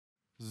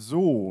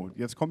So,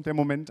 jetzt kommt der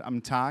Moment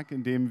am Tag,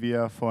 in dem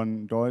wir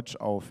von Deutsch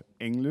auf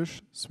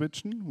Englisch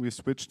switchen. We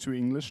switch to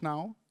English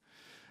now.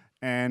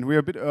 And we're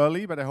a bit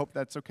early, but I hope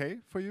that's okay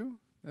for you,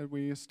 that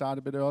we start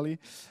a bit early.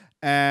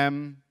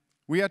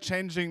 We are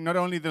changing not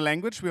only the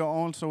language, we are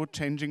also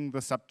changing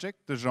the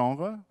subject, the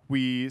genre.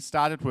 We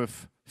started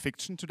with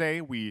fiction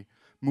today, we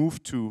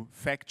moved to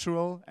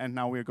factual, and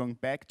now we're going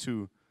back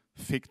to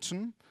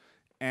fiction.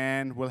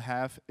 And we'll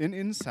have an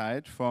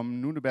insight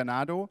from Nuno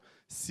Bernardo,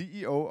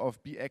 CEO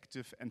of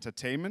beActive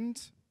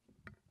Entertainment.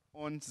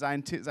 And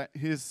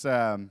his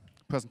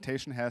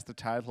presentation has the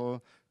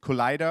title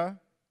Collider.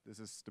 This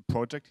is the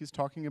project he's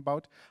talking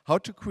about. How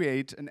to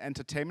create an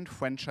entertainment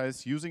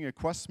franchise using a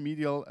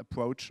cross-medial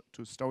approach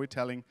to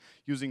storytelling,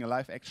 using a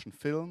live-action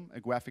film,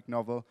 a graphic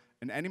novel,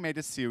 an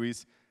animated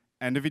series,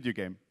 and a video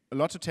game. A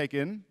lot to take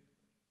in,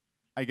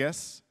 I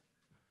guess.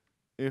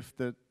 If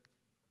the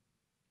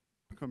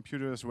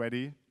computer is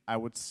ready, I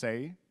would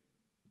say,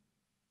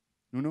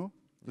 Nuno,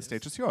 the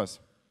stage is yours.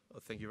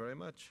 Well, thank you very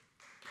much.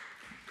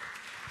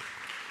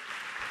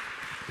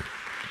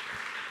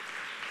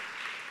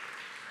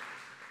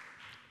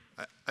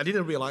 I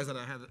didn't realize that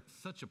I had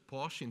such a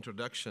posh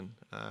introduction.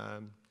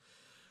 I'm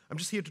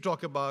just here to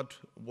talk about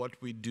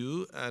what we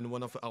do and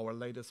one of our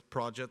latest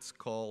projects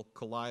called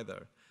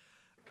Collider.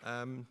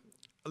 A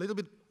little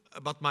bit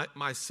about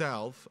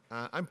myself.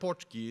 I'm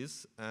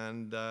Portuguese,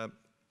 and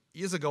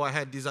years ago I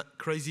had this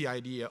crazy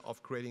idea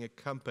of creating a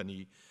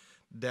company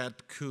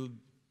that could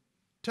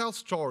tell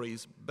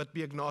stories but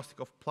be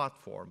agnostic of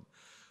platform.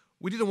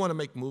 We didn't want to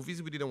make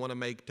movies, we didn't want to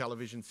make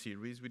television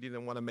series, we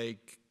didn't want to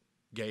make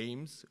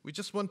games, we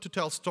just want to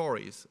tell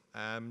stories.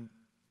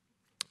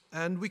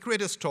 And we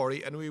created a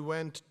story, and we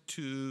went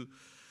to,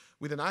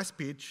 with a nice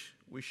pitch,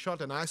 we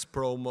shot a nice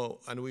promo,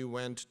 and we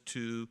went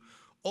to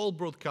all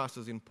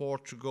broadcasters in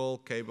Portugal,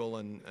 cable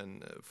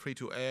and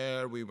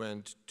free-to-air. We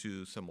went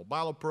to some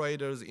mobile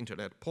operators,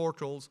 internet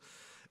portals,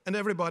 and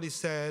everybody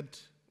said,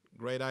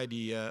 great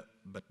idea,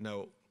 but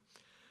no.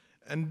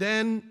 And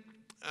then,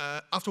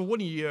 after 1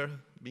 year,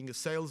 being a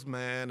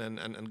salesman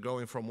and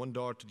going from one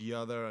door to the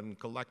other and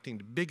collecting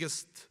the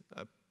biggest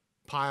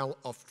pile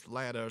of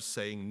letters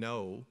saying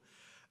no,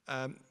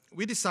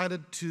 we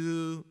decided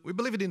to, we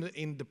believed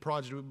in the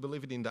project, we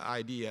believed in the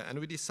idea, and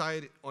we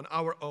decided on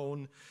our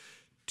own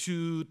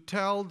to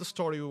tell the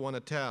story we want to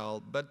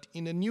tell, but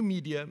in a new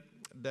media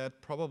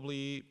that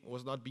probably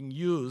was not being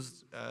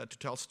used to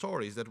tell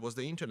stories, that was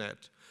the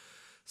internet.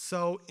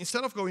 So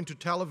instead of going to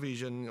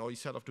television or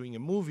instead of doing a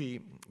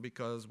movie,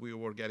 because we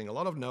were getting a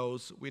lot of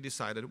no's, we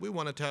decided we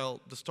want to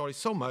tell the story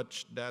so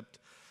much that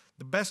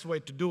the best way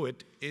to do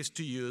it is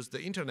to use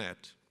the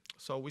internet.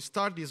 So we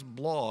started this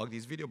blog,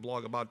 this video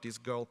blog about this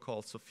girl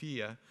called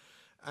Sophia,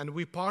 and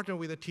we partnered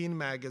with a teen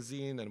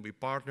magazine, and we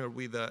partnered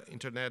with an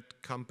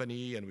internet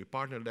company, and we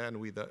partnered then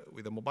with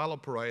a mobile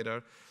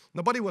operator.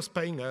 Nobody was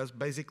paying us.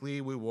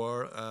 Basically, we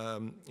were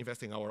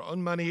investing our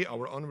own money,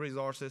 our own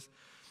resources,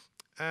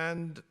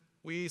 and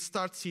we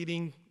start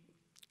seeding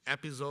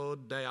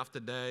episode day after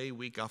day,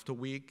 week after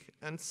week,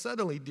 and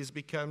suddenly this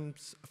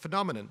becomes a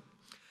phenomenon.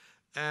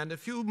 And a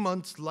few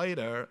months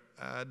later,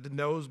 the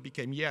no's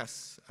became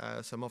yes.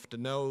 Some of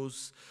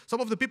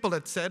the people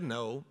that said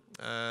no,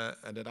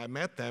 and that I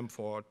met them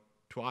for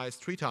twice,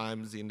 3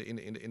 times in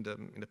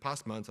the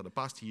past months or the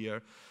past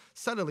year,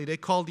 suddenly they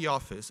called the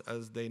office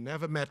as they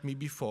never met me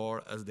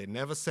before, as they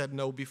never said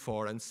no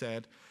before, and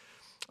said,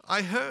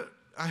 I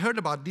heard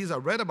about this, I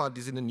read about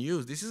this in the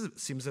news. This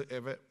seems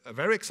a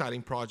very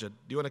exciting project.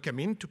 Do you want to come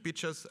in to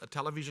pitch us a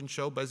television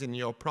show based in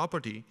your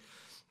property?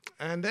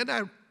 And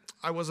then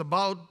I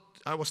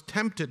was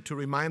tempted to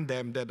remind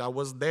them that I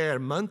was there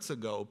months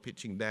ago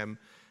pitching them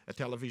a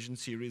television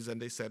series,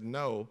 and they said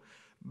no.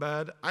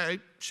 But I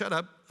shut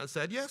up and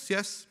said,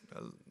 yes,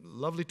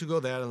 lovely to go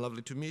there and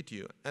lovely to meet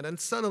you. And then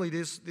suddenly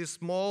this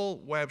small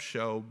web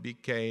show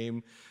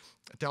became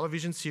a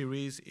television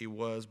series. It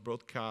was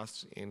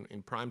broadcast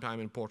in prime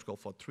time in Portugal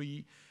for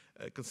 3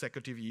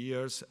 consecutive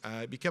years.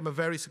 It became a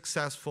very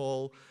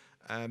successful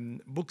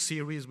book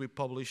series. We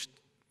published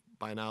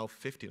by now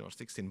 15 or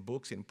 16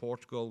 books in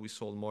Portugal. We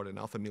sold more than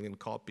 500,000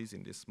 copies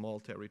in this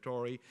small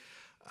territory.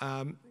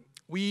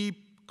 We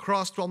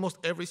crossed almost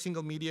every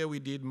single media. We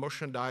did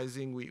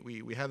merchandising.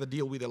 We had a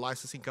deal with a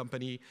licensing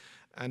company,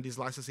 and this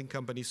licensing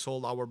company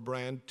sold our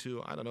brand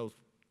to,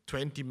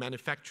 20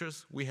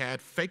 manufacturers. We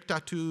had fake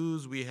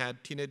tattoos. We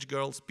had teenage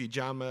girls'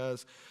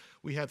 pajamas.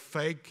 We had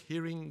fake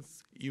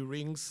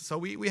earrings. So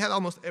we had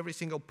almost every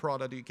single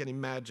product you can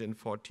imagine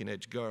for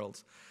teenage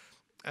girls.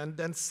 And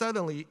then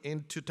suddenly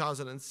in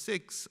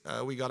 2006,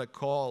 we got a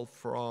call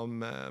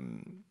from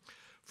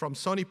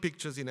Sony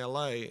Pictures in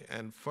LA,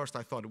 and first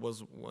I thought it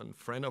was one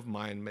friend of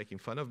mine making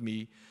fun of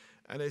me,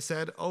 and they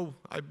said, oh,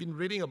 I've been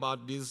reading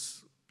about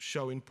this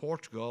show in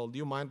Portugal, do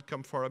you mind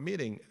come for a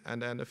meeting?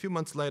 And then a few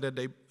months later,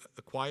 they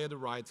acquired the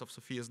rights of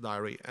Sophia's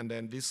Diary, and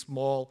then this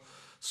small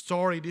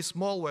story, this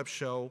small web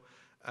show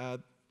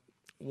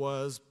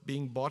was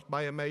being bought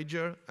by a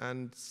major,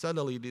 and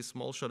suddenly this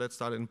small show that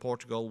started in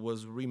Portugal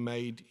was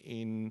remade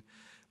in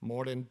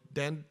more than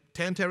 10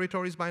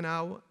 territories by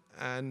now,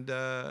 and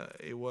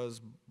it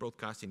was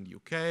broadcast in the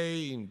UK,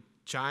 in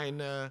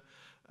China,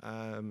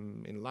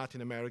 in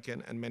Latin America,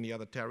 and many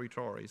other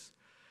territories.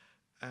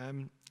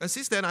 And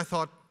since then, I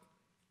thought,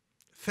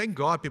 thank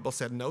God people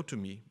said no to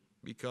me,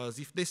 because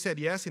if they said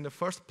yes in the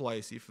first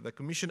place, if the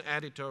commission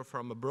editor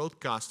from a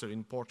broadcaster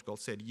in Portugal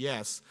said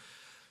yes,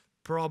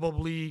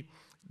 probably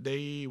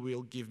they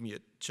will give me a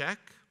check,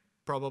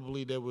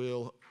 probably they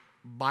will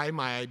buy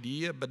my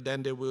idea, but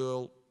then they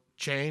will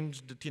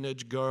change the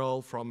teenage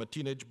girl from a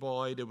teenage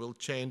boy, they will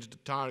change the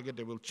target,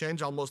 they will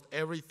change almost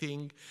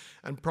everything,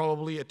 and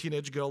probably a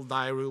teenage girl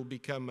diary will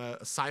become a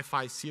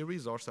sci-fi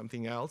series or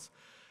something else,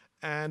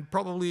 and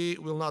probably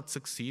will not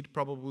succeed,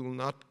 probably will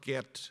not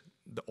get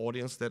the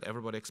audience that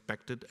everybody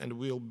expected, and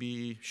will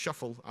be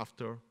shuffled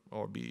after,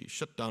 or be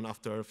shut down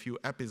after a few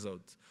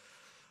episodes.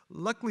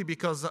 Luckily,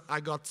 because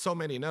I got so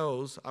many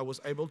no's, I was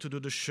able to do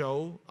the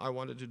show I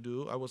wanted to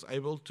do. I was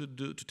able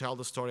to tell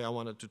the story I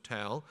wanted to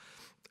tell,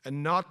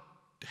 and not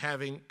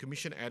having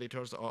commission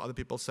editors or other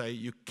people say,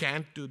 you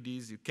can't do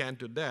this, you can't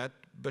do that,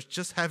 but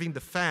just having the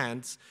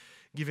fans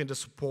giving the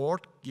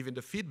support, giving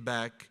the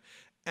feedback,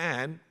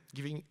 and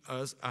giving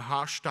us a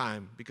harsh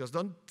time. Because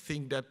don't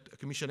think that a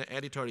commission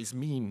editor is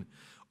mean.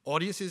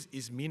 Audiences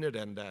is meaner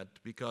than that,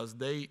 because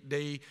they,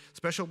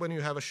 especially when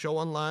you have a show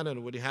online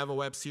and when you have a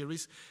web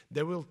series,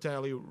 they will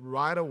tell you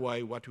right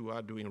away what you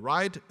are doing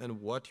right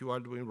and what you are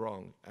doing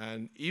wrong.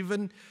 And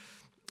even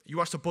you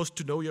are supposed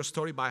to know your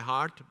story by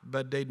heart,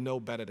 but they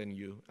know better than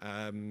you.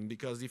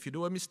 Because if you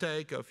do a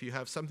mistake, or if you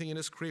have something in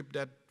a script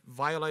that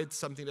violates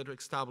something that you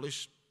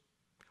established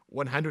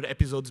 100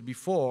 episodes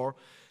before,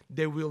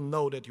 they will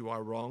know that you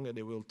are wrong, and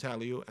they will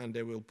tell you, and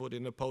they will put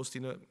in a post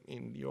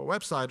in your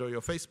website or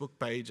your Facebook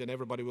page, and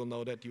everybody will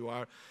know that you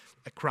are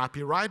a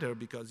crappy writer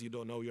because you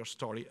don't know your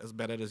story as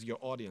better as your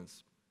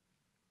audience.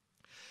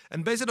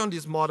 And based on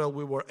this model,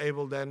 we were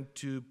able then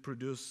to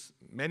produce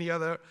many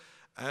other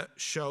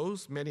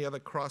shows, many other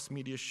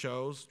cross-media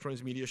shows,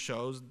 transmedia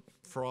shows,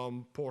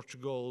 from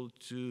Portugal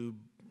to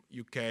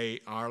UK,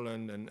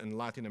 Ireland, and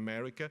Latin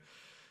America.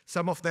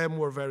 Some of them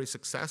were very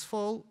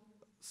successful.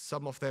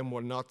 Some of them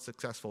were not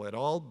successful at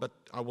all, but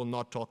I will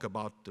not talk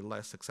about the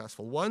less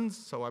successful ones.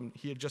 So I'm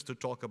here just to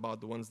talk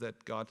about the ones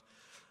that got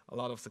a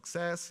lot of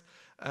success.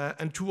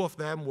 And two of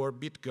them were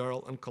Beat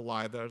Girl and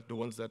Collider, the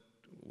ones that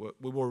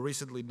we were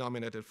recently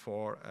nominated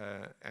for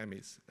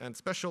Emmys, and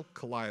special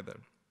Collider.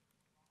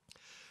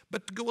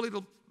 But to go a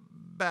little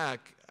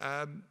back,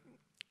 I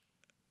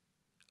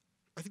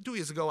think 2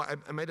 years ago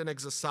I made an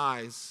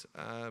exercise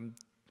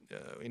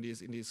in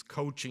this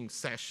coaching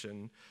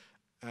session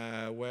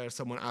where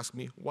someone asked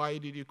me, why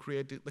did you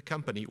create the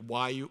company?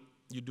 Why you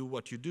do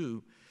what you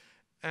do?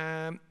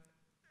 And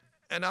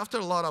after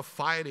a lot of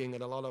fighting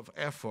and a lot of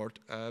effort,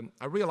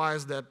 I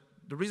realized that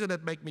the reason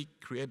that made me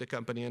create the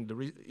company and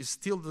is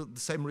still the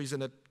same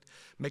reason that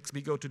makes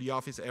me go to the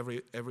office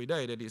every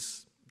day, that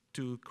is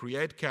to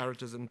create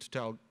characters and to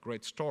tell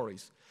great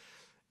stories.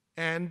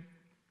 And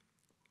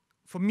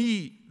for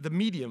me, the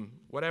medium,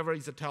 whatever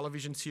is a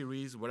television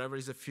series, whatever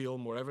is a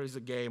film, whatever is a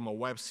game or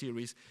web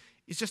series,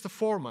 it's just a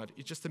format,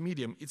 it's just a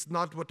medium. It's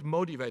not what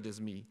motivates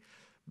me.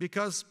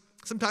 Because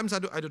sometimes I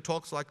do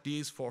talks like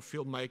these for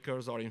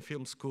filmmakers or in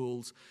film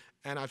schools,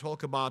 and I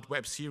talk about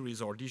web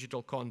series or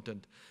digital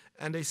content.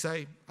 And they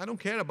say, I don't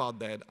care about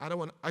that.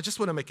 I just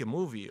want to make a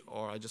movie,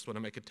 or I just want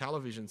to make a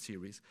television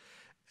series.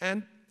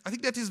 And I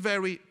think that is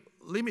very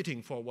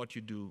limiting for what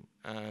you do.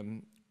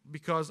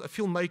 Because a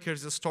filmmaker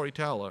is a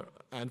storyteller,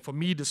 and for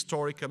me the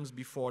story comes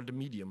before the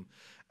medium.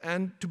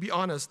 And to be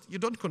honest, you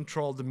don't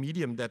control the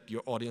medium that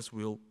your audience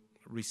will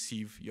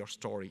receive your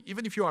story.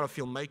 Even if you are a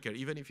filmmaker,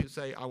 even if you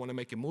say, I want to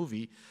make a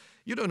movie,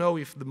 you don't know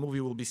if the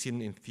movie will be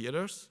seen in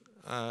theaters,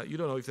 you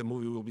don't know if the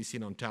movie will be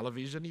seen on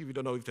television, you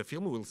don't know if the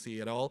film will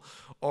see at all,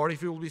 or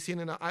if it will be seen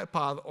in an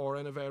iPad or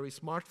in a very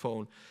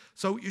smartphone.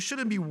 So you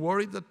shouldn't be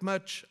worried that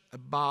much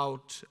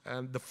about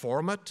the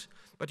format,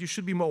 but you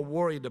should be more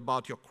worried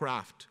about your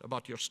craft,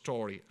 about your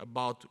story,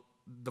 about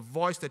the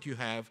voice that you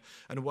have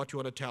and what you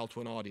want to tell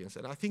to an audience.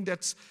 And I think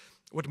that's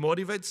what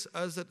motivates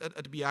us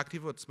at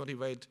beActive, what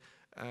motivates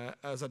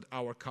us at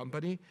our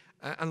company,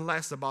 and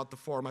less about the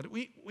format.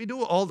 We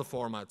do all the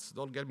formats,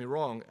 don't get me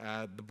wrong.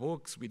 The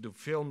books, we do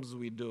films,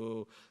 we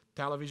do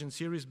television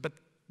series, but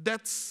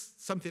that's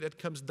something that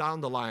comes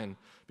down the line,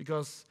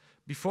 because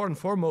before and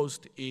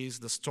foremost is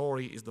the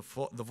story, is the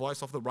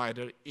voice of the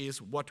writer,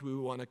 is what we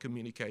want to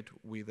communicate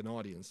with an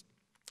audience,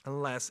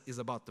 and less is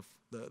about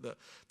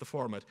the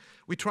format.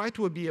 We try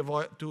to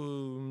avoid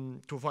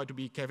to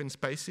be Kevin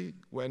Spacey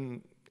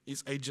when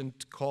his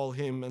agent called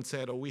him and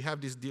said, oh, we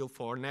have this deal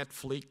for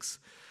Netflix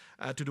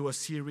to do a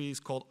series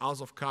called House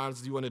of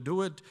Cards. Do you want to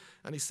do it?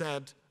 And he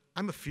said,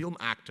 I'm a film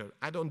actor.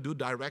 I don't do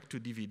direct to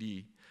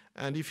DVD.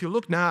 And if you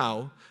look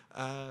now,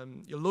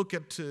 you look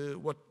at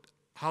what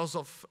House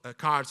of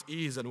Cards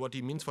is and what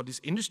he means for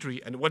this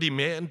industry and what he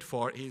meant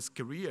for his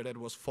career that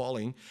was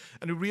falling,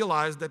 and you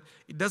realize that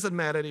it doesn't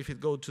matter if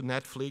it goes to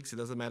Netflix, it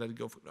doesn't matter if it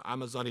goes to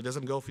Amazon, it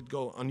doesn't go if it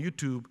goes on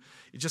YouTube,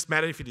 it just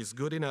matters if it is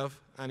good enough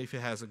and if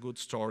it has a good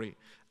story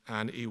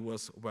and it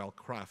was well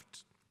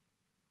crafted.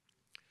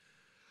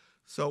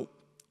 So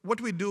what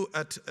we do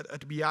at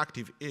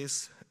beActive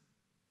is,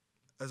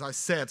 as I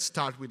said,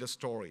 start with a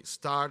story.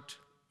 Start,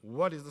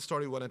 what is the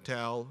story we want to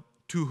tell,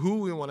 to who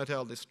we want to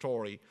tell this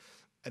story,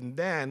 and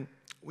then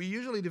we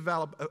usually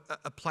develop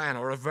a plan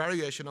or a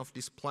variation of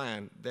this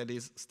plan that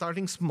is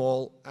starting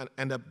small and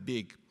end up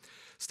big.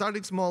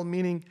 Starting small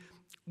meaning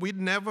we'd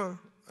never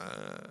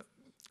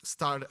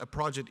start a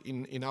project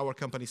in our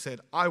company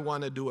said, I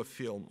want to do a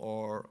film,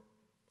 or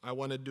I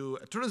want to do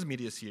a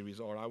transmedia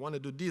series, or I want to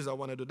do this, I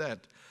want to do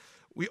that.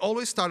 We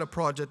always start a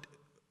project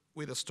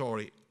with a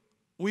story.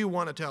 We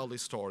want to tell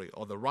this story,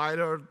 or the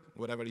writer,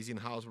 whatever is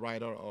in-house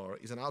writer or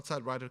is an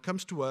outside writer,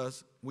 comes to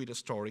us with a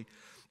story.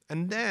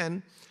 And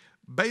then,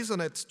 based on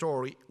that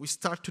story, we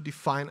start to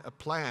define a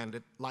plan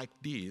that, like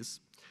this,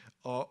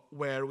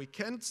 where we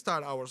can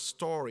start our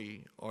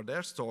story or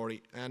their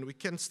story, and we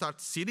can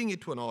start seeding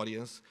it to an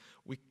audience.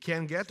 We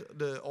can get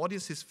the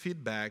audience's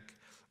feedback,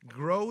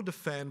 grow the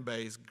fan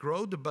base,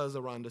 grow the buzz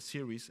around the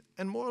series,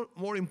 and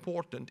more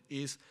important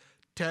is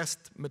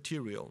test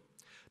material.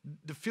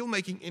 The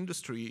filmmaking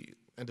industry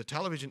and the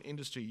television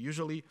industry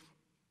usually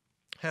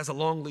has a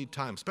long lead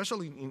time,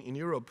 especially in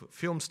Europe.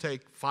 Films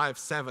take 5,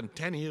 7,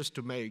 10 years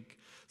to make,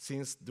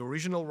 since the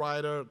original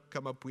writer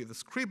come up with a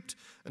script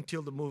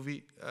until the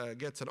movie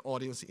gets an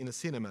audience in a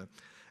cinema.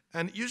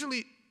 And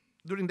usually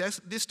during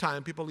this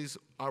time, people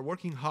are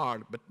working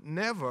hard, but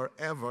never,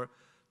 ever,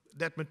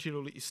 that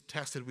material is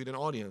tested with an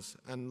audience.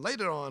 And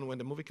later on, when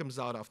the movie comes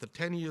out, after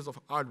 10 years of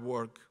hard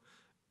work,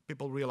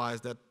 people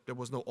realize that there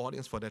was no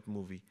audience for that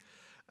movie.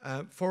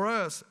 For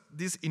us,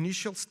 this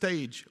initial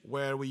stage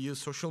where we use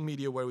social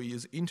media, where we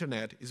use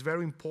internet, is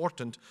very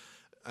important,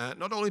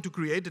 not only to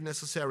create the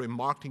necessary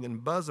marketing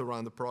and buzz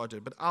around the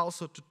project, but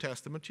also to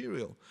test the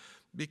material.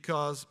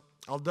 Because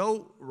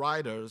although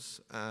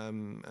writers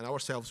and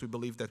ourselves, we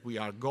believe that we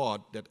are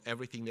God, that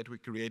everything that we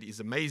create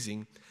is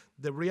amazing,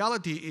 the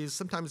reality is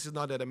sometimes it's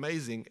not that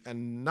amazing,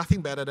 and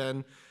nothing better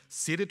than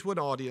sit it to an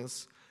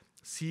audience,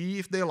 see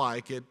if they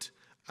like it,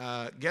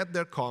 get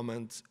their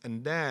comments,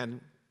 and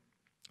then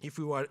if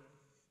we were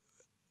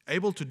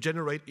able to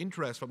generate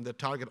interest from the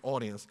target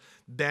audience,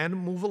 then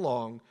move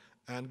along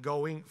and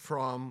going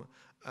from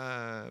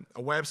a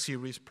web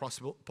series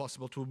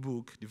possible to a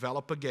book,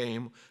 develop a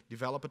game,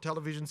 develop a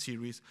television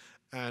series,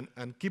 and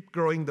keep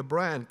growing the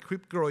brand,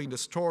 keep growing the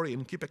story,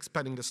 and keep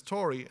expanding the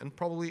story, and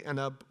probably end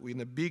up in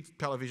a big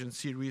television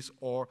series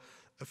or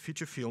a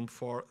feature film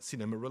for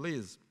cinema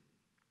release.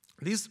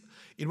 This,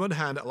 in one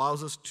hand,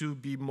 allows us to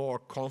be more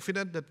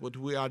confident that what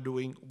we are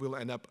doing will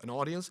end up an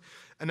audience,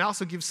 and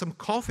also gives some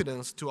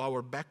confidence to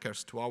our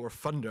backers, to our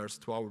funders,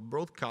 to our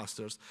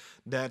broadcasters,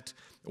 that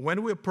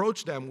when we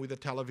approach them with a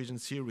television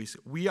series,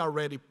 we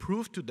already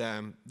prove to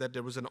them that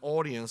there is an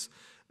audience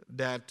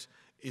that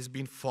has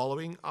been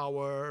following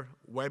our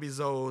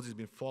webisodes, has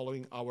been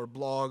following our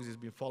blogs, has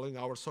been following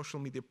our social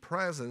media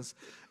presence,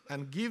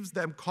 and gives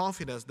them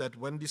confidence that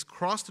when this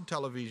crosses to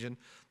television,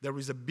 there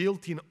is a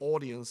built-in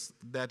audience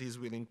that is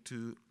willing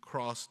to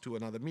cross to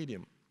another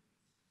medium.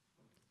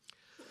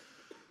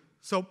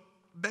 So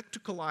back to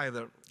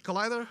Collider.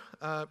 Collider,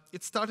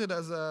 it started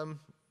as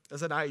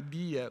an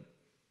idea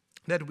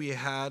that we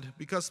had,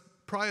 because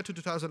prior to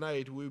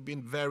 2008, we've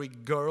been very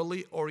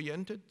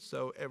girly-oriented,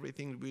 so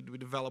everything we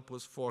developed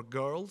was for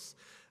girls.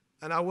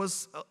 And I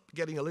was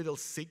getting a little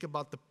sick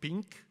about the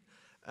pink,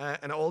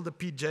 and all the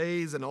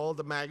PJs and all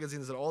the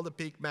magazines and all the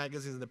pink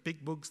magazines and the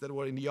pink books that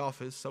were in the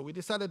office. So we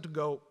decided to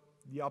go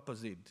the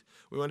opposite.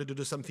 We wanted to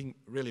do something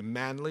really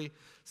manly,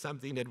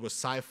 something that was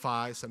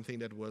sci-fi, something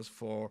that was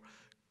for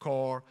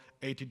core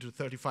 18 to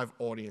 35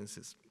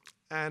 audiences.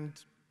 And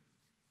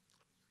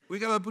we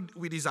came up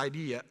with this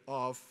idea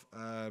of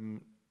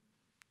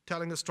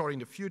telling a story in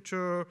the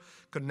future,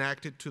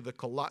 connected to the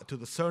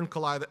CERN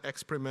Collider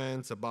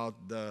experiments,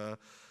 about the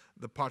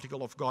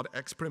particle of God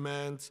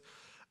experiments.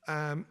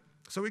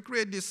 So we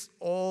create this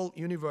whole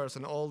universe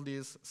and all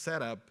this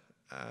setup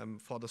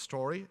for the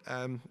story.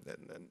 And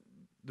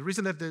the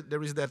reason that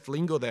there is that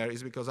lingo there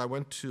is because I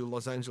went to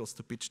Los Angeles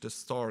to pitch the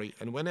story.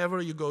 And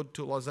whenever you go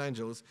to Los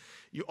Angeles,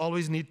 you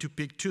always need to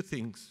pick two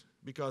things,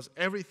 because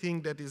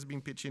everything that is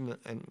being pitched in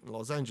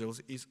Los Angeles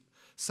is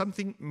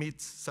something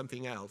meets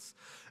something else.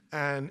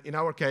 And in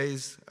our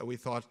case, we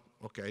thought,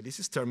 okay, this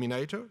is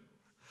Terminator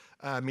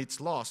meets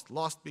Lost.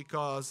 Lost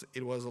because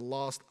it was a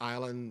lost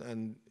island,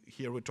 and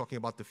here we're talking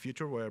about the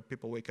future, where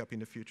people wake up in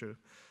the future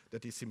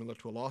that is similar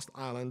to a lost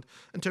island.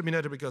 And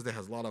Terminator because there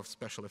has a lot of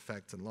special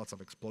effects and lots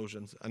of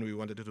explosions, and we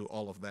wanted to do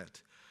all of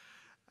that.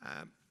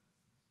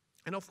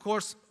 And of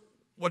course,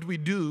 what we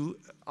do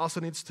also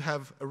needs to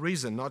have a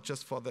reason, not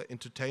just for the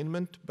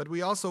entertainment, but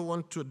we also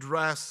want to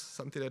address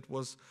something that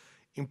was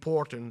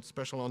important,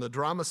 especially on the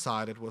drama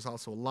side. It was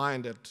also a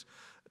line that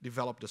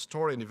developed the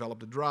story and developed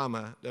the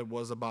drama that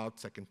was about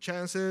second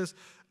chances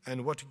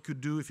and what you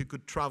could do if you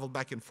could travel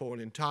back and forward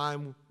in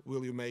time.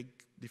 Will you make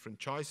different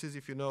choices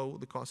if you know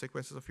the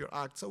consequences of your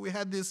act? So we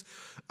had this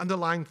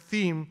underlying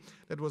theme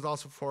that was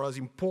also for us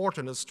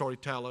important as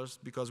storytellers,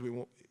 because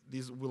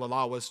this will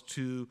allow us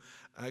to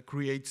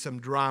create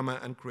some drama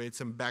and create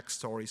some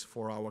backstories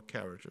for our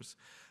characters.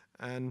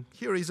 And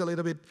here is a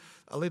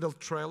little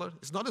trailer.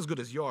 It's not as good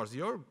as yours.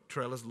 Your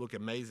trailers look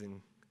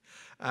amazing.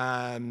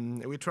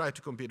 We try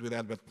to compete with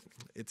that, but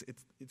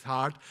it's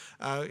hard.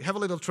 Have a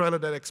little trailer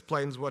that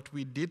explains what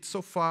we did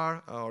so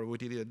far, or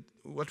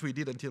what we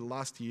did until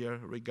last year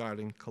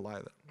regarding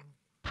Collider.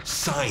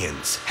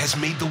 Science has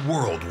made the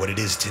world what it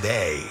is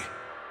today,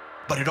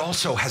 but it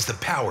also has the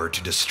power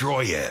to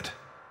destroy it.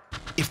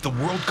 If the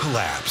world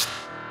collapsed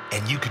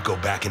and you could go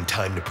back in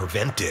time to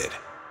prevent it,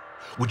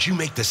 would you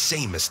make the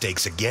same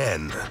mistakes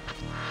again?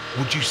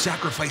 Would you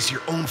sacrifice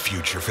your own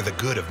future for the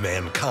good of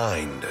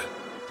mankind?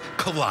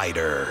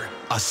 Collider,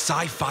 a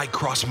sci-fi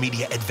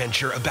cross-media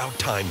adventure about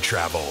time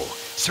travel,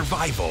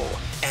 survival,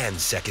 and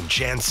second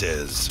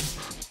chances.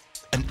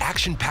 An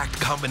action-packed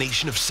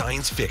combination of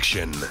science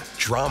fiction,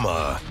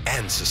 drama,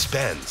 and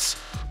suspense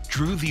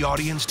drew the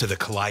audience to the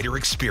Collider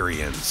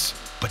experience.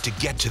 But to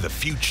get to the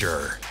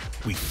future,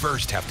 we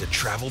first have to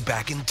travel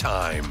back in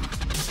time.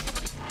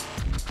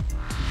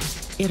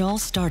 It all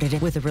started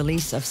with the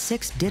release of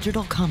 6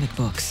 digital comic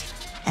books.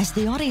 As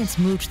the audience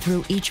moved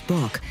through each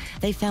book,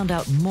 they found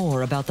out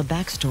more about the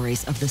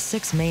backstories of the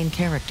 6 main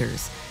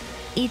characters.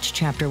 Each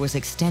chapter was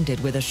extended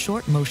with a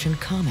short motion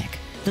comic.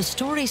 The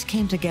stories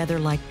came together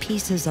like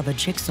pieces of a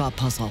jigsaw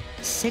puzzle.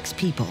 6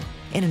 people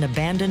in an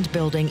abandoned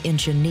building in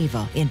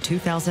Geneva in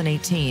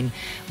 2018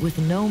 with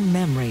no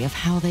memory of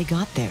how they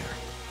got there.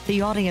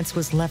 The audience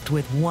was left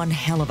with one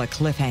hell of a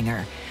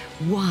cliffhanger.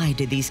 Why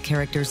did these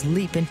characters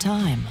leap in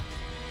time?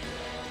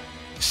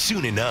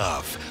 Soon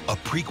enough, a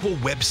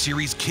prequel web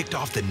series kicked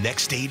off the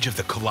next stage of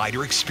the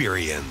Collider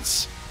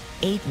experience.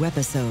 8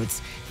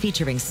 webisodes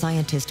featuring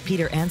scientist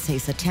Peter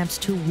Ansay's attempts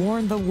to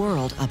warn the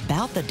world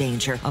about the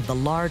danger of the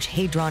Large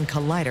Hadron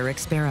Collider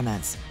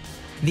experiments.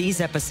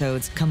 These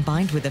episodes,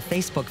 combined with the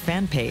Facebook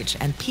fan page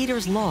and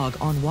Peter's log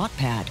on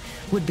Wattpad,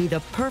 would be the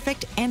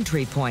perfect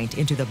entry point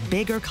into the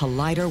bigger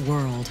Collider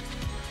world.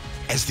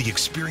 As the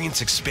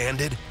experience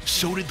expanded,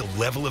 so did the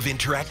level of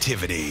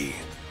interactivity.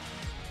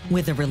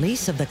 With the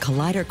release of the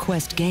Collider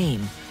Quest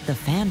game, the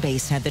fan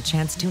base had the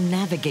chance to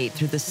navigate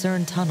through the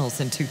CERN tunnels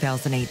in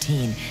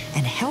 2018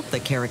 and help the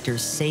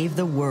characters save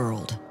the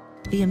world.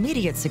 The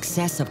immediate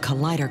success of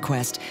Collider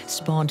Quest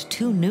spawned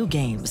 2 new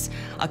games,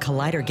 a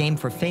Collider game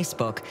for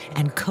Facebook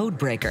and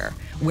Codebreaker,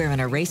 where in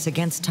a race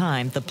against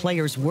time, the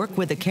players work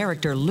with the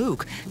character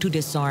Luke to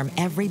disarm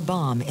every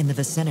bomb in the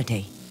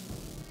vicinity.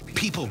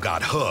 People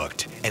got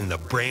hooked, and the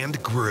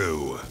brand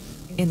grew.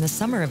 In the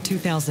summer of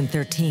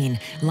 2013,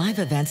 live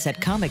events at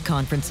comic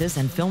conferences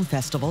and film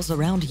festivals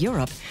around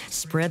Europe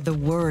spread the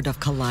word of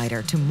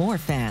Collider to more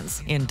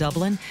fans in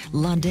Dublin,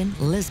 London,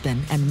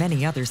 Lisbon, and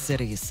many other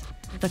cities.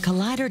 The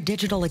Collider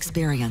digital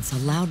experience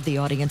allowed the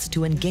audience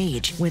to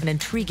engage with an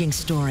intriguing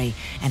story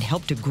and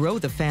helped to grow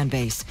the fan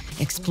base,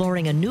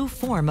 exploring a new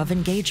form of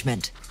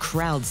engagement,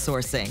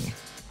 crowdsourcing.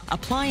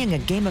 Applying a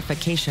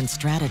gamification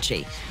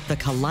strategy, the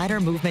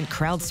Collider Movement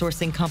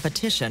crowdsourcing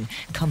competition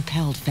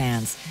compelled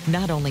fans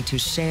not only to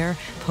share,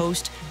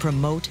 post,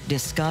 promote,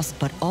 discuss,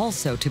 but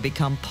also to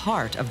become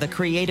part of the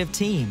creative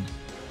team.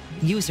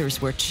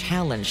 Users were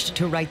challenged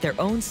to write their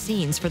own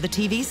scenes for the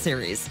TV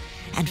series,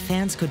 and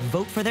fans could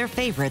vote for their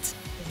favorites.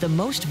 The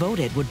most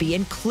voted would be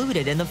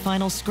included in the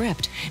final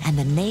script, and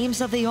the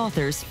names of the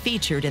authors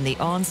featured in the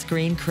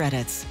on-screen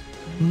credits.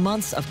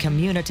 Months of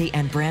community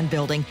and brand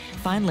building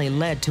finally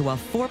led to a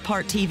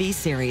 4-part TV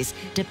series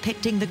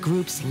depicting the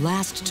group's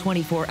last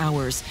 24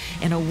 hours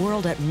in a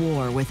world at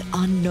war with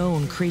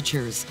unknown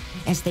creatures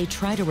as they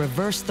try to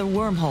reverse the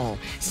wormhole,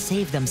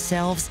 save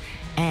themselves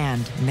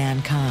and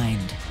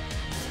mankind.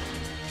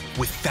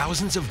 With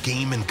thousands of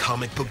game and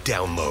comic book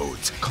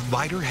downloads,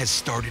 Collider has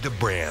started a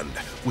brand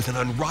with an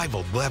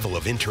unrivaled level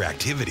of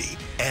interactivity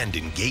and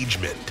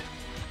engagement.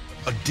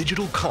 A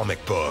digital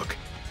comic book,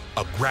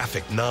 a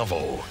graphic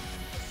novel,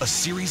 a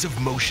series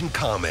of motion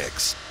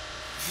comics,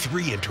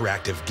 3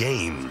 interactive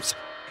games,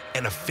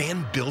 and a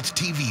fan-built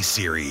TV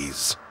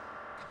series.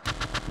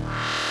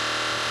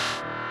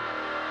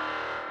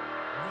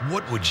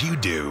 What would you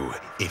do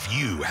if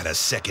you had a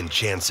second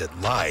chance at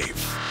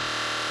life?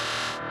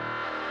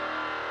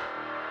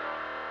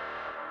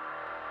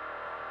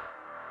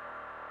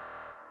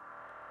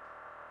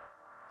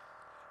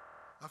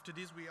 After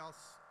this,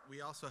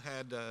 we also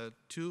had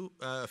 2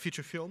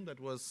 feature film that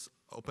was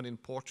opened in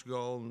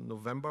Portugal in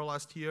November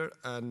last year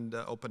and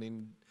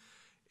opened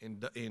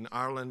in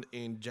Ireland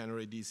in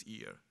January this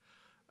year.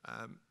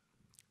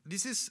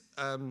 This is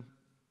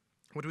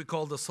what we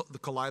call the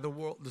Collider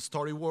world, the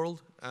story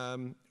world.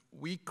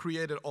 We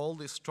created all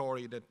this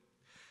story that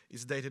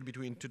is dated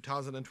between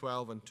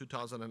 2012 and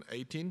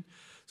 2018.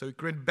 So we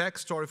create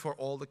backstory for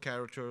all the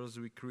characters.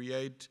 We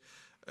create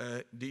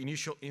the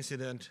initial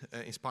incident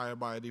inspired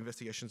by the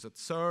investigations at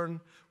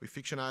CERN. We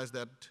fictionized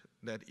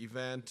that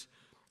event.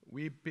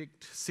 We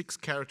picked 6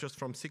 characters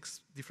from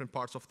 6 different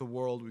parts of the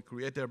world. We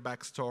create their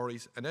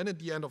backstories. And then at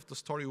the end of the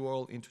story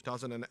world in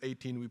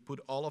 2018, we put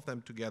all of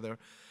them together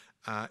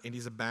in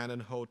this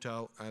abandoned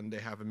hotel, and they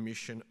have a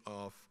mission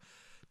of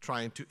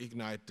trying to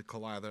ignite the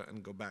Collider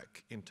and go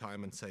back in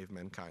time and save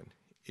mankind.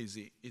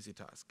 Easy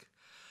task.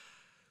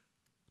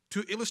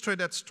 To illustrate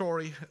that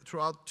story,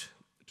 throughout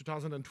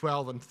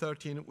 2012 and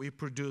 13, we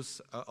produce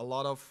a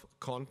lot of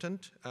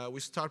content. We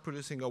start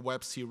producing a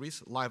web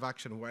series,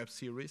 live-action web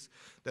series,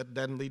 that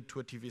then lead to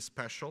a TV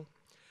special.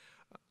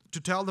 To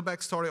tell the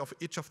backstory of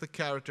each of the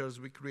characters,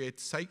 we create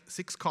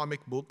 6 comic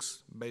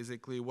books,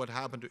 basically what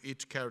happened to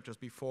each character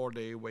before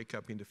they wake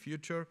up in the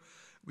future.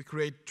 We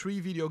create 3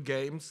 video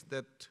games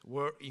that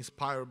were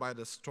inspired by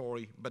the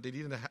story, but they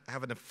didn't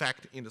have an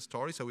effect in the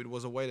story, so it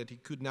was a way that he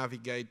could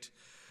navigate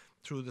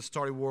through the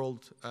story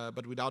world,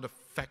 but without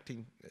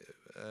affecting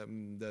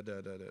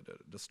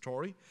the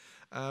story.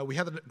 We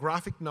had a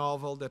graphic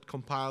novel that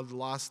compiled the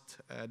last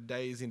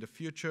days in the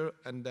future,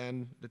 and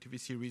then the TV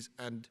series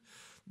and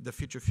the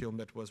feature film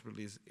that was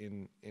released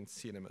in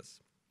cinemas.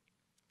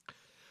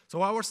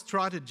 So our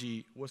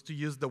strategy was to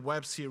use the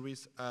web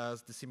series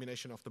as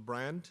dissemination of the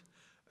brand.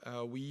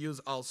 We use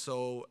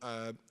also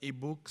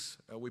e-books.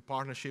 We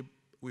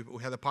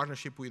had a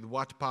partnership with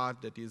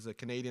Wattpad, that is a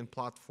Canadian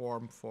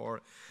platform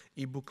for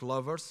e-book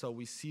lovers. So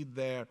we see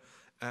there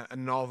a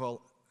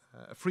novel,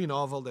 a free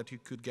novel that you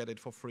could get it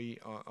for free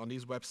on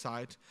this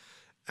website.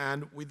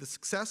 And with the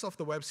success of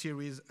the web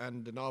series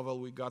and the novel,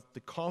 we got the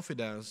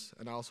confidence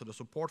and also the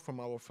support from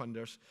our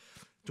funders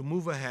to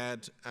move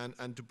ahead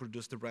and to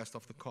produce the rest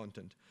of the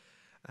content.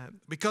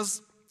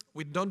 Because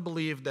we don't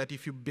believe that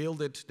if you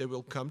build it, they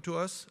will come to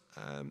us.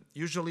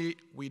 Usually,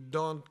 we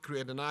don't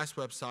create a nice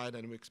website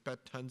and we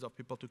expect tons of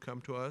people to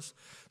come to us.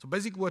 So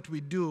basically what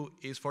we do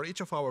is for each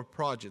of our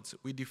projects,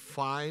 we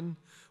define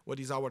what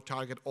is our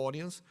target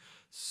audience.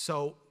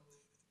 So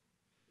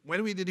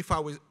when we identify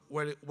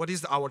what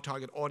is our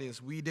target audience,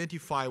 we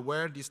identify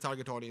where this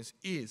target audience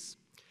is.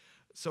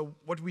 So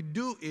what we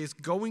do is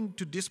going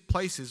to these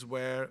places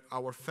where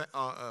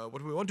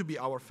what we want to be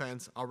our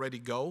fans already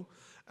go.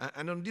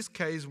 And in this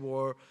case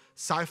were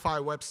sci-fi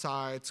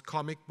websites,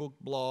 comic book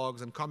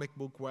blogs, and comic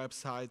book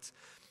websites,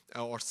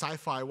 or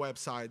sci-fi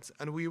websites.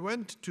 And we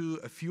went to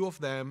a few of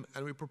them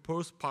and we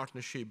proposed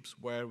partnerships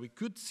where we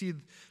could see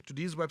to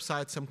these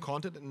websites some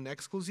content and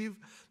exclusive,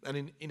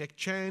 and in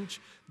exchange,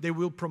 they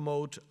will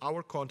promote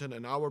our content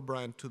and our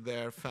brand to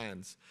their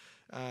fans.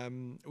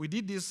 We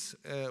did this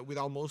with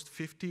almost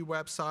 50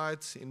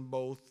 websites in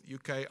both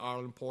UK,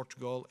 Ireland,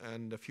 Portugal,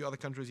 and a few other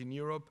countries in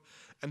Europe.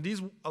 And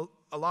these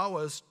allow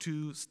us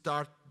to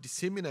start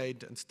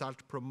disseminate and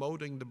start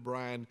promoting the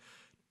brand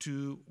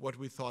to what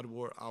we thought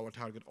were our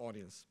target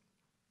audience.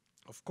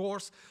 Of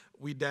course,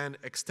 we then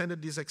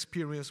extended this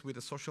experience with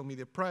a social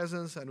media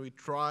presence, and we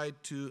tried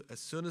to,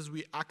 as soon as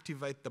we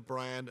activate the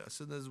brand, as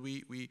soon as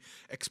we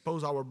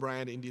expose our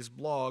brand in these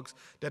blogs,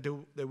 that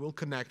they will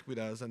connect with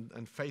us, and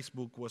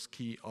Facebook was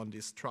key on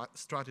this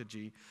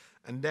strategy.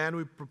 And then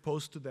we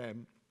proposed to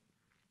them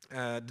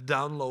the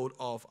download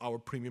of our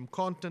premium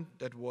content,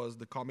 that was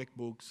the comic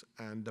books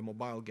and the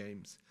mobile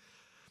games.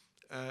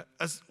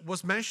 As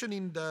was mentioned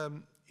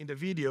in the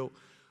video,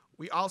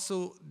 we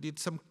also did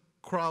some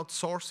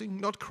crowdsourcing,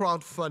 not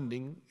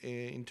crowdfunding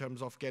in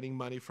terms of getting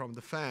money from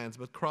the fans,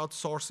 but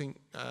crowdsourcing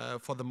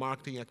for the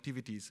marketing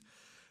activities,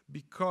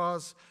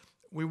 because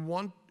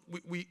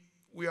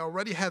we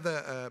already had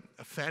a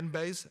fan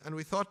base, and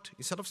we thought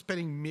instead of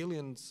spending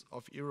millions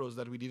of euros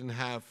that we didn't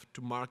have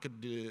to market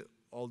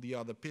all the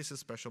other pieces,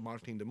 special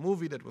marketing, the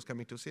movie that was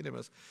coming to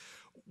cinemas,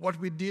 what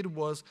we did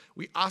was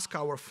we asked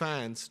our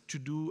fans to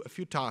do a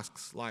few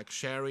tasks, like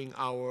sharing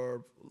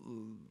our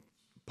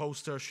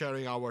posters,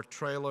 sharing our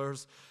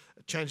trailers,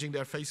 changing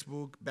their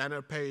Facebook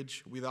banner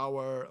page with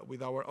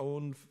our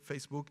own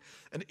Facebook.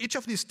 And each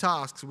of these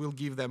tasks will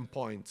give them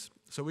points.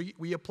 So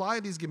we apply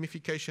this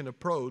gamification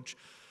approach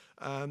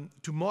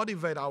to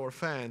motivate our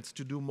fans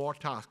to do more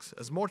tasks.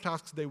 As more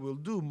tasks they will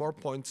do, more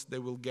points they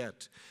will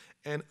get.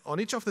 And on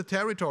each of the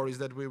territories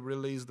that we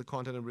release the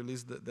content and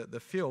release the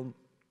film,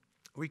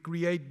 we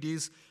create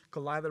these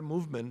collider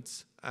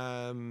movements,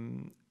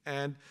 and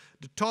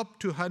the top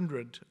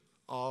 200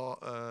 are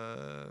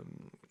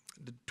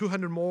the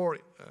 200 more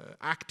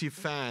active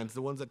fans,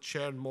 the ones that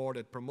shared more,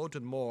 that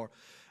promoted more,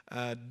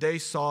 they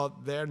saw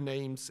their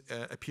names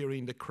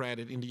appearing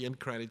in the end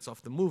credits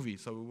of the movie.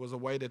 So it was a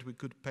way that we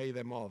could pay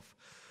them off.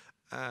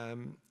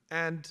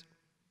 And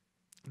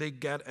they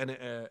get an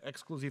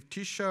exclusive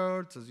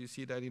T-shirts, as you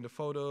see that in the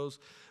photos.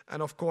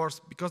 And of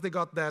course, because they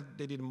got that,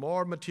 they did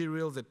more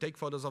materials. They take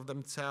photos of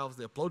themselves,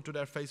 they upload to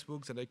their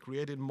Facebooks, and they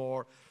created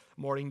more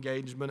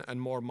engagement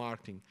and more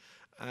marketing.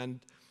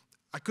 And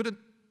I couldn't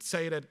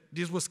say that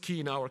this was key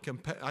in our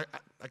campaign.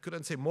 I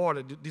couldn't say more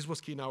that this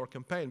was key in our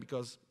campaign,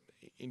 because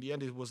in the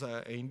end it was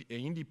an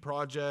indie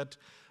project,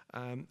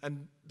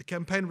 and the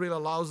campaign really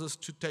allows us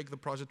to take the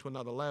project to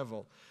another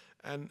level.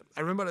 And I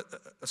remember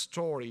a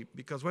story,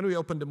 because when we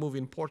opened the movie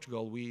in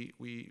Portugal,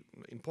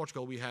 in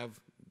Portugal we have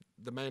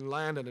the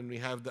mainland, and then we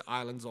have the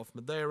islands of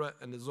Madeira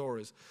and the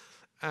Azores.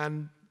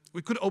 And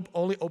we could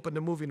only open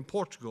the movie in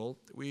Portugal.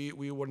 We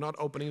were not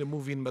opening the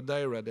movie in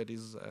Madeira, that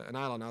is an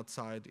island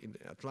outside in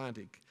the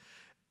Atlantic.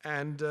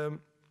 And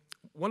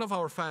one of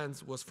our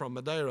fans was from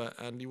Madeira,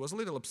 and he was a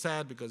little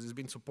upset because he's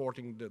been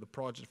supporting the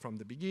project from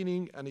the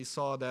beginning, and he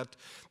saw that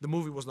the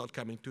movie was not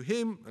coming to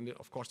him, and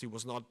of course he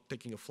was not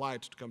taking a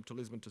flight to come to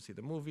Lisbon to see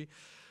the movie.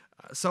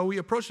 So he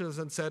approached us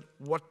and said,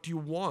 what do you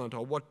want,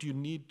 or what do you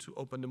need to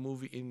open the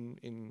movie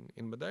in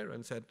Madeira?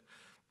 And said,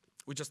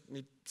 we just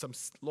need some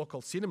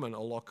local cinema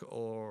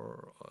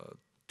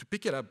to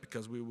pick it up,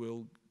 because we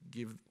will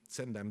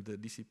send them the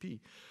DCP.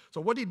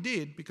 So what he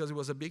did, because he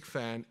was a big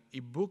fan, he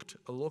booked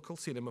a local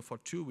cinema for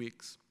 2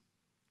 weeks.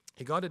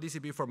 He got a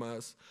DCP from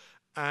us,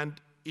 and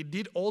he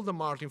did all the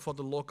marketing for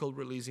the local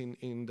release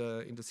in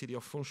the city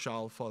of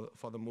Funchal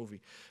for the movie.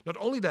 Not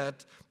only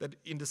that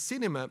in the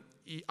cinema,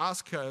 he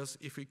asked us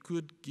if we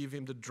could give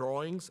him the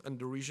drawings and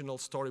the original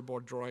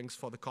storyboard drawings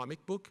for the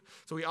comic book.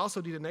 So he also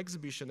did an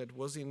exhibition that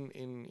was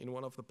in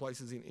one of the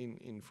places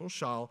in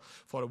Funchal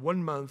for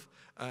 1 month,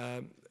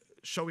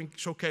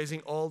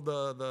 showcasing all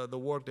the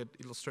work that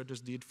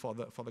illustrators did for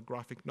the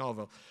graphic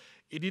novel.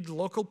 He did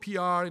local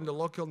PR in the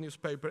local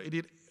newspaper. He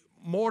did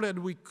more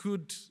than we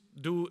could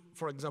do,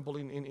 for example,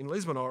 in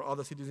Lisbon or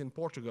other cities in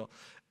Portugal.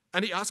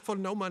 And he asked for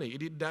no money. He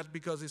did that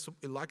because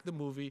he liked the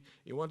movie.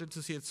 He wanted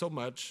to see it so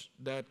much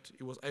that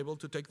he was able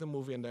to take the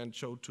movie and then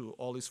show to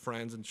all his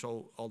friends and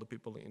show all the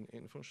people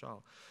in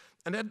Funchal.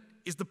 And that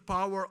is the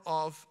power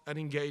of an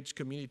engaged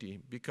community,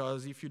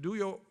 because if you do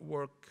your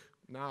work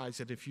now, I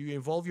said, if you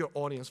involve your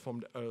audience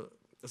from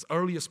as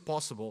early as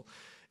possible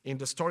in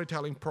the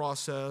storytelling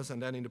process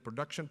and then in the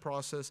production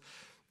process,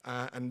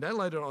 and then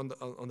later on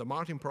the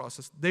marketing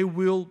process, they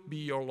will be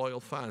your loyal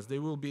fans. They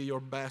will be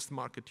your best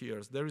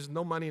marketeers. There is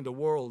no money in the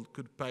world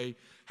could pay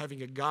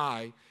having a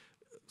guy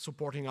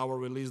supporting our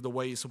release the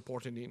way he's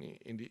supported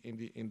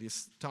in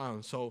this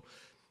town. So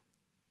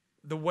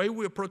the way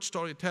we approach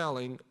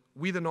storytelling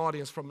with an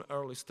audience from an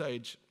early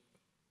stage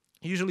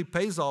usually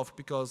pays off,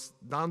 because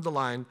down the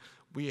line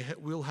we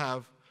will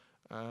have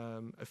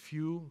a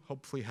few,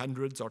 hopefully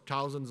hundreds or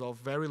thousands of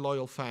very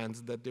loyal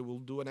fans that they will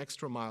do an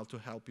extra mile to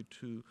help you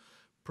to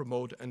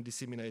promote and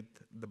disseminate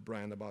the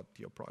brand about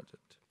your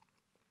project.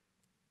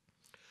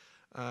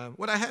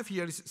 What I have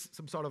here is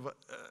some sort of a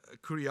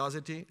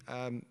curiosity.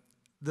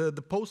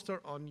 The poster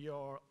on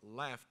your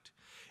left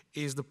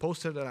is the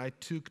poster that I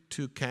took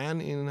to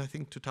Cannes in, I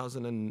think,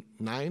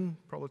 2009,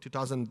 probably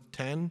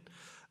 2010.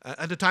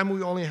 At the time,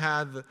 we only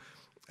had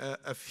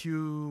a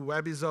few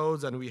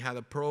webisodes, and we had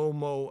a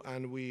promo,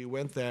 and we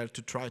went there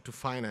to try to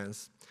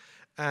finance.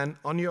 And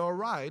on your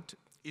right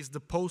is the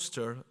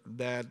poster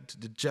that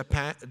the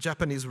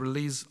Japanese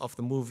release of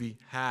the movie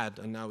had,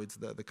 and now it's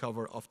the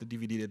cover of the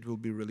DVD that will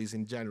be released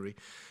in January.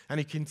 And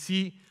you can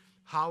see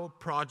how a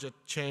project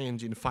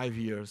changed in 5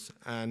 years.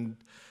 And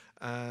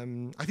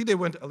I think they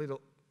went a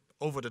little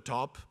over the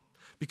top,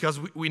 because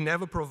we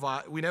never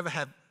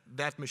had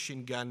that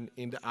machine gun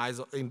in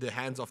the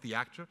hands of the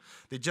actor.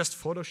 They just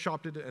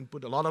photoshopped it and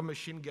put a lot of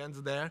machine guns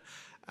there.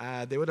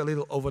 They went a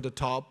little over the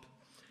top.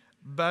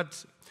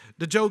 But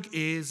the joke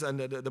is, and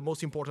the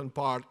most important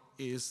part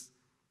is,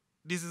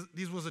 this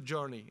was a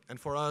journey. And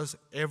for us,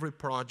 every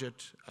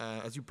project,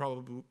 as you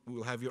probably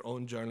will have your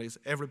own journeys,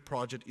 every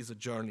project is a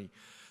journey.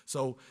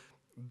 So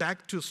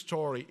back to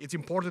story, it's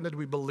important that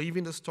we believe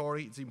in the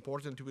story. It's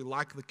important that we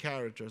like the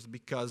characters,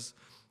 because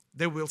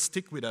they will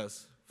stick with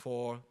us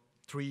for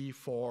 3,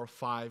 4,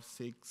 5,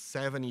 6,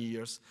 7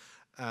 years.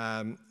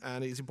 And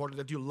it's important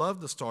that you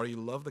love the story,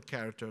 you love the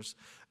characters,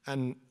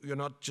 and you're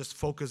not just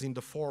focusing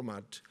the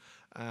format,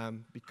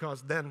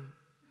 because then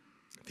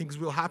things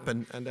will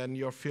happen, and then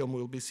your film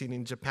will be seen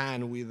in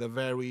Japan with a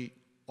very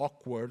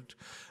awkward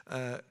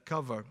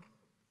cover.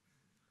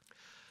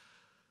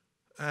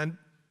 And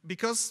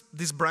because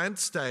these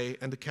brands stay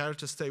and the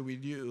characters stay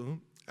with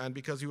you, and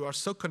because you are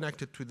so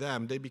connected to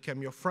them, they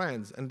become your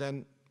friends, and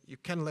then you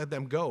can't let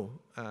them go.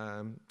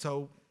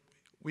 So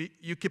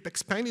you keep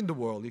expanding the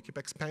world, you keep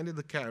expanding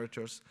the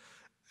characters,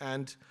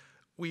 and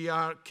we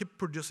keep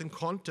producing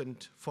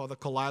content for the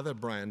Collider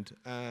brand.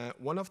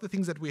 One of the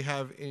things that we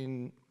have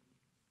in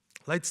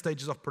late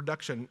stages of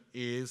production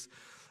is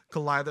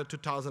Collider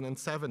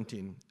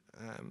 2017.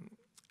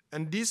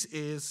 And this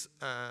is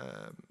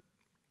a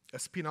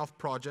spin-off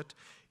project.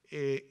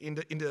 In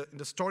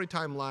the story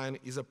timeline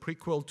is a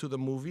prequel to the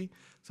movie.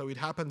 So it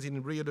happens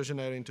in Rio de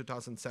Janeiro in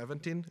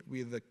 2017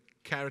 with the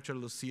character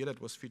Lucia that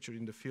was featured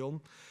in the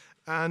film.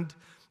 And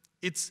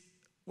it's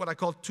what I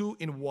call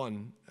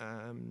 2-in-1.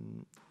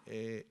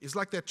 It's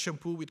like that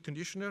shampoo with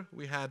conditioner.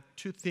 We had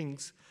two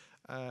things,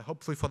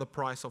 hopefully for the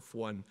price of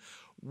one.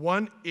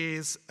 One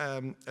is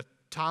a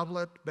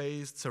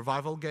tablet-based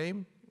survival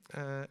game,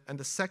 and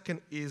the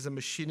second is a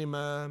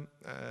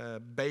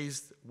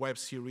machinima-based web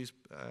series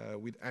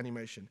with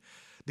animation.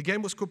 The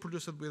game was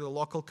co-produced with a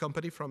local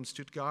company from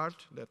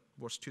Stuttgart that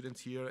were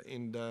students here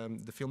in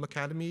the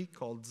Filmakademie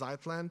called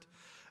Zeitland,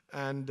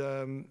 and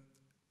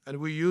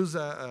we use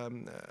a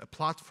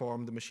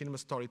platform, the Machinima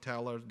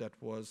Storyteller, that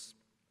was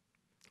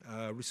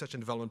a research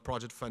and development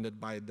project funded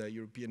by the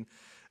European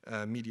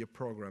Media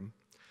Program.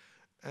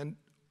 And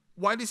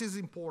why this is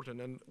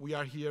important, and we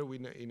are here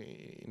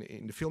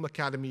in the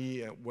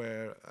Filmakademie,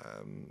 where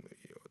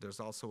There's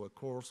also a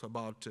course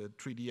about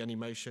 3D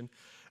animation.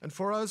 And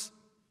for us,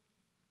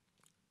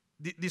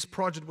 this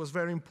project was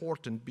very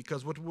important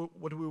because what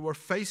we were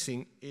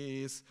facing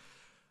is,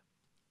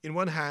 in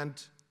one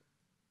hand,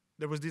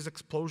 there was this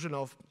explosion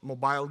of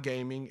mobile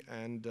gaming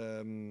and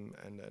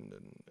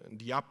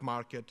the app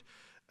market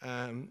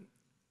and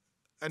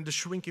the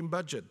shrinking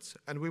budgets.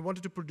 And we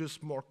wanted to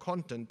produce more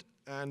content.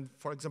 And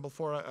for example,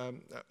 for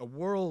a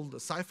world, a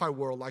sci-fi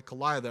world like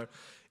Collider,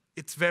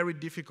 it's very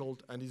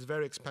difficult and it's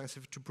very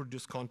expensive to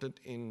produce content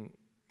in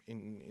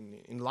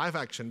live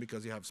action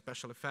because you have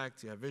special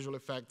effects, you have visual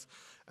effects,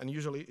 and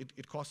usually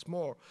it costs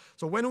more.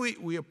 So when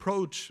we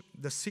approach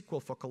the sequel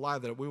for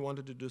Collider, we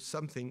wanted to do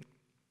something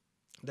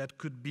that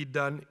could be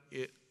done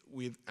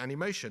with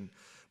animation.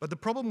 But the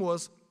problem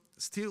was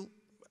still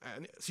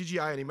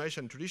CGI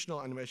animation,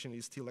 traditional animation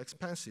is still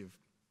expensive.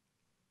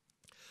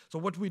 So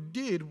what we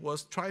did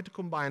was try to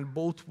combine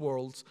both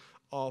worlds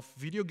of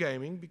video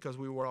gaming, because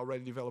we were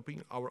already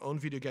developing our own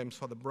video games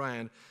for the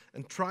brand,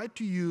 and try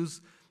to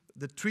use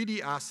the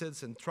 3D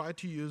assets and try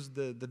to use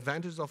the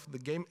advantages of the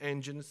game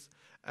engines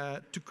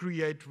to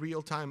create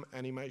real-time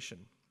animation.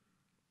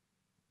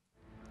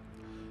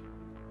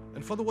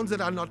 And for the ones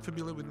that are not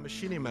familiar with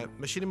machinima,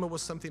 machinima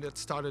was something that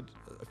started,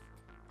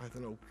 I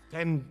don't know,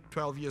 10,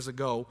 12 years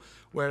ago,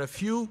 where a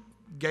few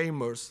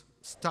gamers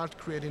start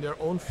creating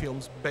their own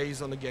films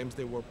based on the games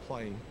they were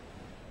playing.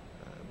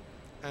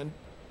 And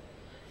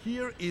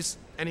here is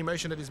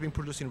animation that is being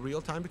produced in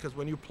real time, because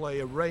when you play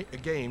a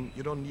game,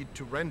 you don't need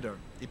to render.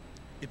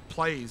 It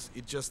plays.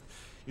 You just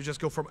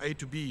go from A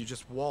to B. You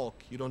just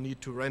walk. You don't need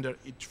to render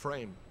each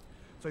frame.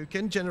 So you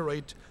can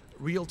generate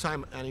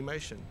real-time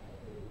animation.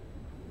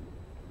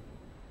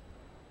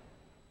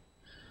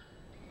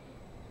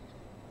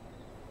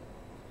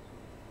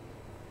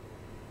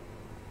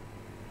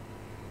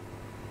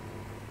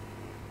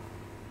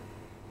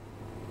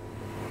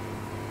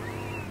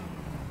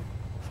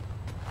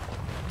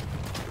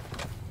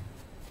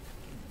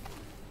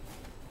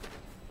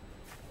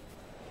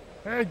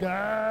 Hey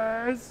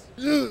guys!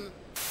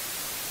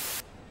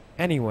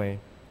 Anyway,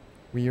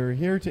 we are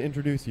here to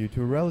introduce you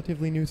to a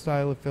relatively new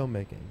style of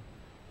filmmaking.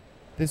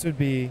 This would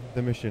be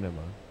the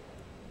machinima.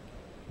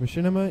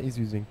 Machinima is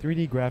using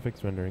 3D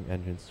graphics rendering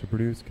engines to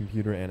produce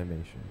computer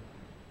animation.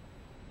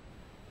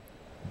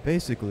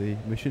 Basically,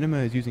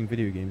 machinima is using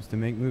video games to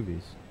make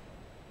movies.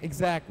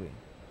 Exactly.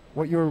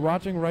 What you are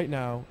watching right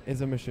now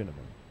is a machinima.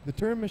 The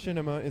term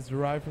machinima is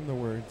derived from the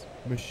words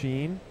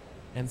machine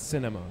and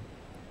cinema.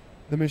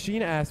 The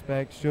machine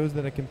aspect shows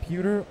that a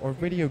computer or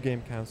video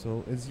game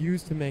console is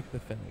used to make the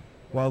film,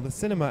 while the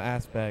cinema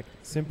aspect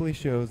simply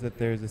shows that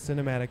there is a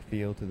cinematic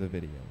feel to the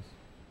videos.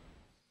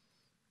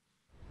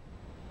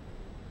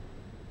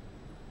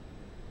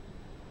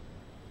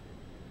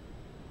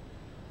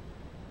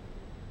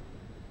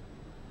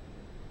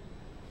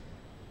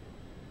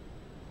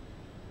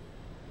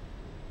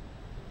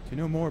 To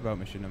know more about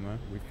machinima,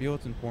 we feel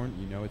it's important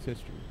you know its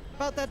history.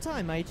 About that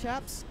time, eh,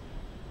 chaps?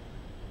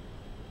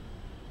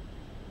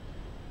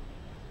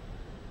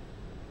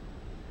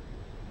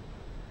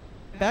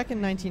 Back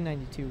in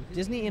 1992,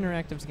 Disney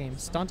Interactive's game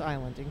Stunt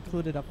Island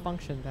included a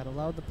function that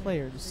allowed the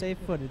player to save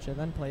footage and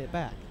then play it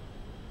back.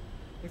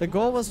 The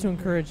goal was to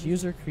encourage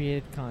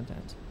user-created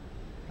content.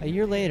 A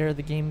year later,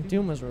 the game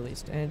Doom was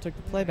released, and it took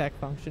the playback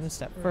function a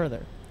step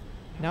further.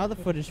 Now the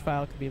footage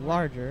file could be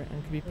larger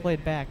and could be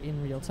played back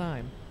in real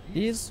time.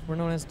 These were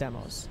known as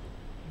demos.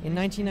 In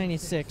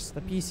 1996,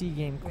 the PC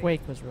game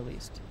Quake was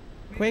released.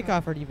 Quake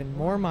offered even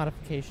more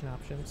modification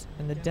options,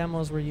 and the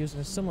demos were used in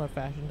a similar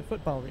fashion to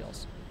football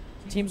reels.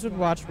 Teams would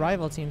watch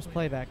rival teams'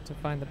 playback to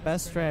find the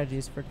best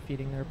strategies for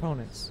defeating their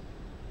opponents.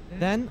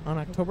 Then, on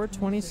October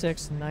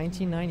 26,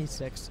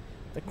 1996,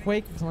 the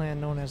Quake clan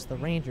known as the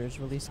Rangers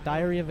released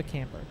Diary of a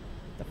Camper,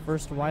 the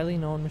first widely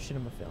known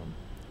machinima film.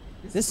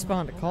 This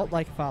spawned a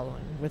cult-like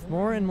following, with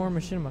more and more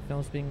machinima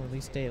films being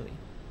released daily.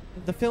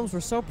 The films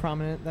were so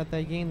prominent that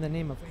they gained the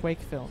name of Quake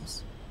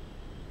Films.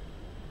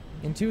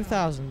 In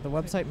 2000, the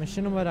website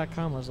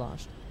machinima.com was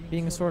launched,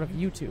 being a sort of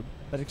YouTube,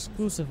 but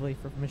exclusively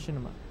for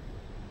machinima.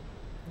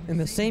 In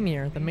the same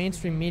year, the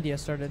mainstream media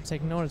started to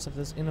take notice of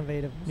this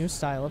innovative new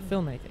style of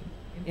filmmaking.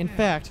 In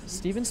fact,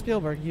 Steven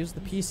Spielberg used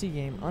the PC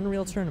game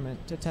Unreal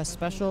Tournament to test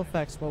special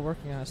effects while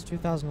working on his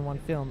 2001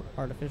 film,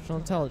 Artificial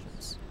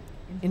Intelligence.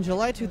 In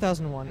July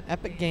 2001,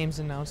 Epic Games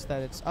announced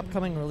that its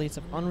upcoming release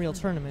of Unreal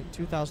Tournament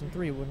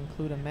 2003 would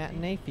include a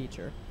matinee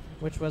feature,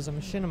 which was a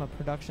machinima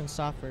production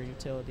software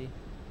utility.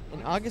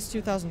 In August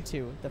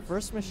 2002, the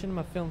first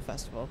Machinima Film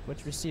Festival,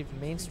 which received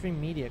mainstream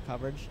media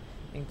coverage,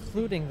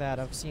 including that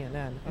of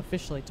CNN,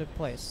 officially took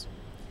place.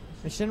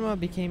 Machinima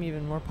became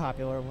even more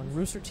popular when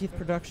Rooster Teeth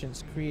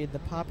Productions created the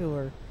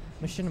popular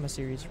machinima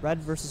series Red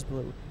vs.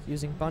 Blue,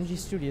 using Bungie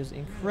Studios'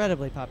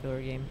 incredibly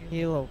popular game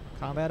Halo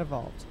Combat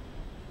Evolved.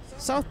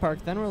 South Park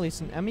then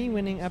released an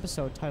Emmy-winning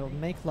episode titled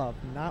Make Love,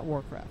 Not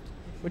Warcraft,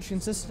 which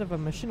consisted of a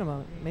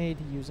machinima made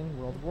using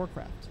World of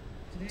Warcraft.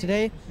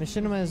 Today,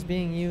 machinima is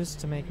being used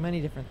to make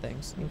many different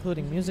things,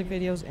 including music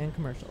videos and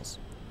commercials.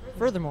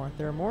 Furthermore,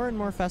 there are more and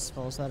more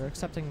festivals that are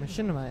accepting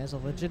machinima as a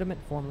legitimate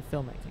form of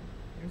filmmaking.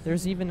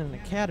 There's even an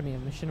Academy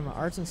of Machinima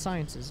Arts and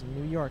Sciences in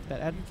New York that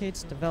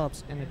advocates,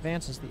 develops, and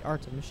advances the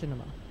art of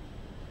machinima.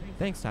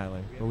 Thanks,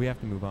 Tyler, but we have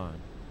to move on.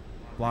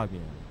 Blog me.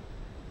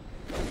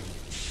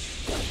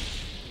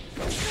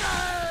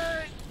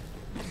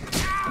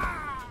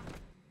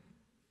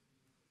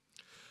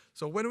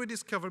 So when we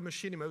discovered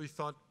machinima, we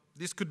thought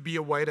this could be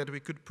a way that we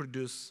could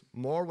produce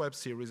more web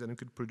series and we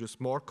could produce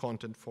more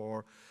content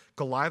for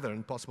Collider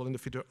and possibly in the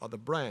future other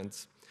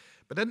brands.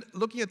 But then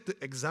looking at the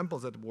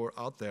examples that were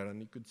out there, and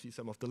you could see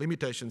some of the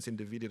limitations in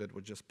the video that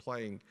we're just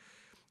playing,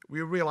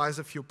 we realized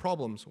a few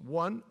problems.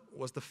 One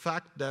was the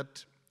fact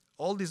that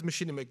all these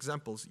machinima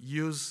examples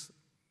use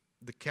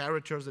the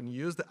characters and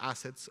use the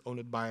assets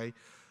owned by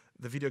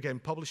the video game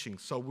publishing.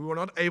 So we were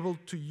not able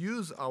to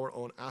use our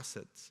own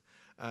assets.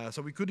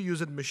 So we could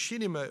use it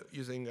machinima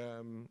using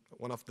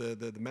one of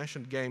the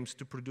mentioned games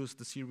to produce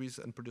the series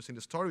and producing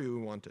the story we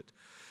wanted.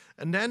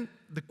 And then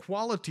the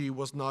quality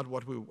was not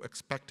what we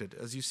expected.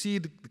 As you see,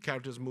 the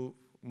characters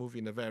move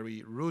in a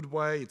very rude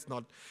way. It's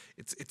not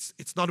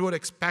what I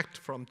expect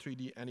from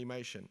 3D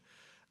animation.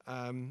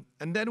 And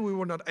then we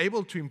were not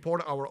able to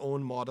import our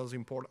own models,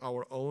 import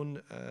our own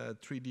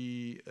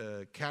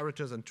 3D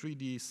characters and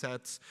 3D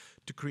sets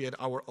to create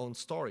our own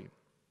story.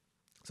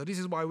 So this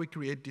is why we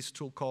create this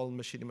tool called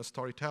Machinima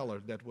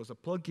Storyteller that was a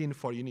plugin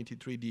for Unity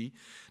 3D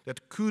that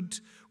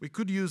we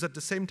could use at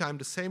the same time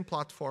the same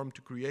platform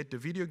to create the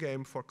video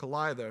game for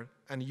Collider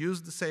and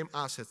use the same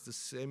assets, the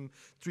same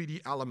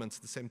 3D elements,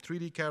 the same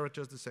 3D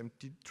characters, the same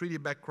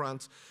 3D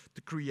backgrounds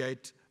to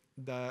create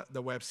the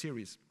web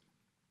series.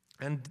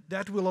 And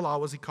that will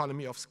allow us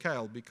economy of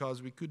scale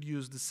because we could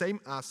use the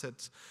same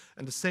assets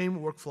and the same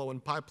workflow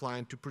and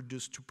pipeline to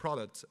produce two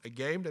products, a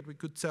game that we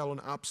could sell on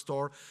App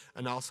Store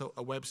and also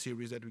a web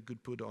series that we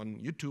could put on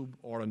YouTube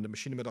or on the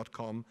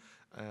machinima.com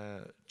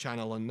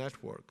channel and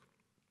network.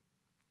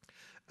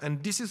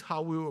 And this is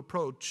how we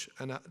approach,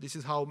 and this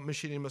is how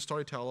Machinima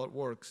Storyteller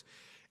works.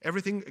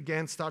 Everything,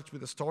 again, starts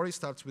with a story,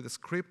 starts with a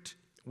script.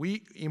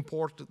 We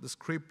import the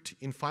script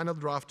in Final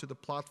Draft to the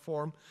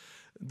platform.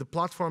 The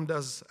platform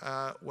does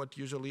what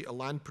usually a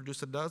line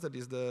producer does, that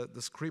is the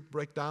script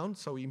breakdown.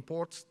 So he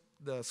imports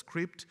the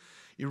script,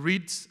 he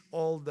reads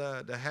all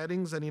the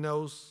headings, and he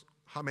knows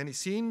how many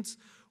scenes,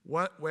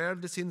 where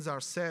the scenes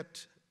are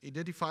set,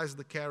 identifies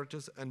the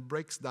characters, and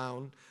breaks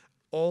down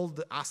all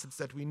the assets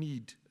that we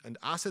need. And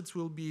assets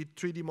will be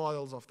 3D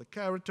models of the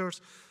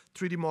characters,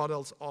 3D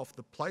models of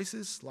the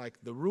places, like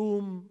the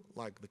room,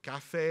 like the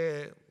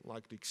cafe,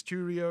 like the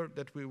exterior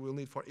that we will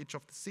need for each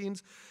of the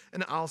scenes,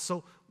 and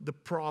also the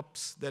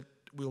props that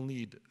we'll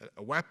need,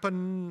 a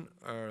weapon,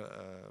 or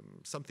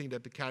something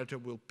that the character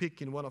will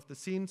pick in one of the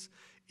scenes.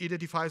 It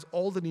identifies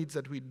all the needs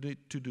that we need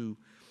to do.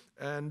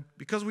 And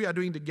because we are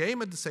doing the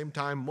game at the same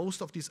time,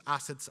 most of these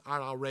assets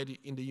are already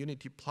in the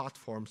Unity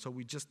platform, so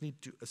we just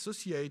need to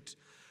associate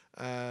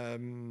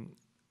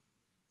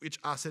each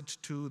asset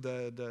to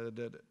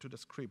the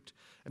script.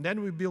 And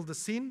then we build the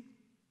scene,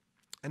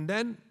 and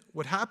then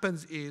what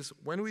happens is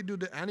when we do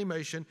the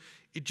animation,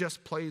 it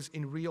just plays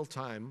in real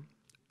time,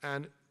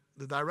 and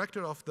the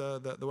director of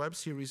the web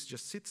series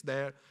just sits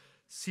there,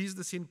 sees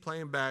the scene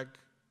playing back,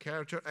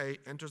 character A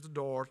enters the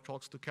door,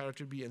 talks to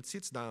character B, and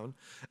sits down.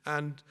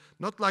 And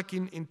not like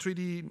in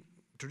 3D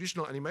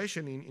traditional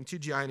animation, in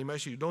CGI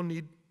animation, you don't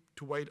need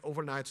to wait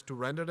overnight to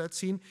render that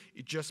scene,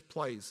 it just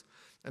plays.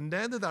 And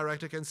then the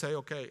director can say,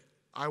 okay,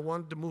 I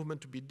want the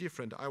movement to be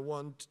different. I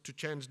want to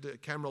change the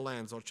camera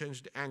lens or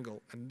change the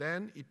angle. And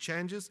then it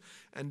changes,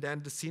 and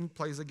then the scene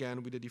plays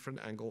again with a different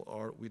angle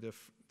or with a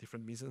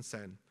different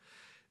mise-en-scène.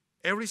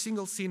 Every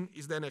single scene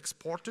is then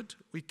exported.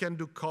 We can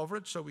do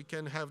coverage, so we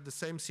can have the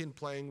same scene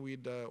playing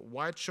with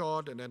wide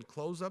shot and then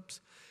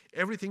close-ups.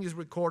 Everything is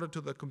recorded to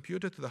the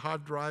computer, to the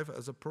hard drive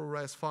as a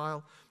ProRes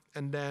file,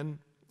 and then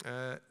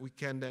we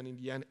can then in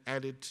the end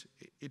edit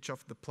each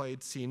of the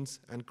played scenes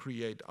and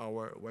create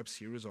our web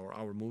series or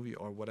our movie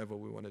or whatever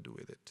we want to do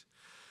with it.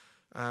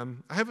 I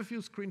have a few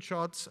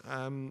screenshots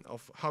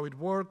of how it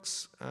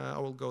works. I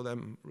will go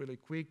them really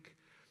quick.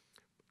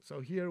 So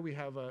here we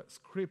have a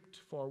script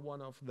for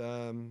one of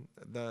the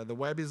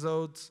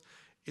webisodes.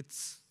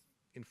 It's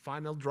in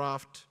Final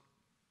Draft.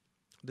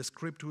 The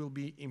script will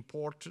be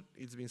imported.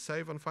 It's been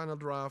saved on Final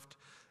Draft.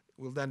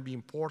 Will then be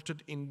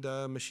imported in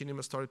the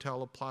Machinima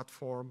Storyteller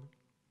platform.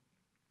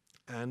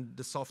 And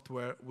the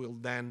software will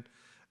then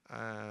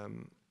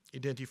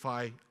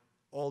identify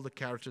all the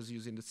characters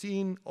used in the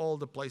scene, all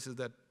the places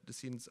that the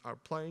scenes are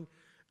playing,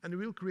 and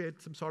we will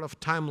create some sort of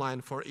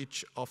timeline for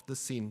each of the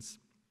scenes.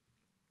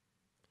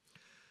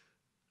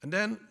 And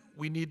then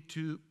we need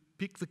to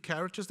pick the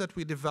characters that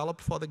we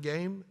developed for the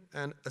game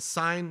and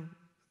assign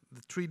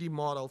the 3D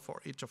model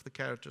for each of the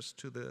characters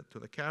to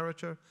the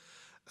character,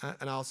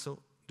 and also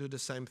do the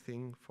same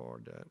thing for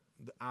the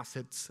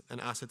assets, and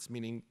assets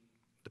meaning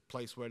the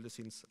place where the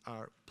scenes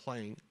are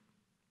playing.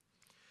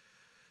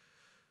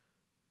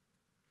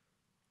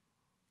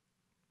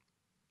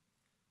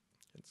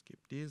 Let's skip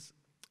this.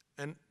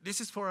 And this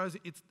is for us,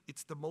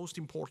 it's the most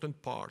important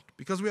part.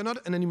 Because we are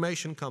not an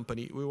animation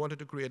company, we wanted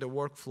to create a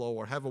workflow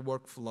or have a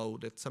workflow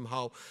that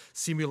somehow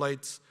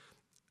simulates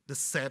the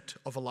set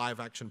of a live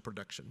action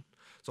production.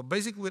 So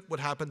basically what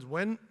happens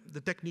when the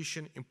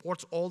technician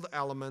imports all the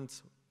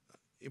elements,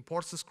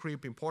 imports the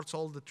script, imports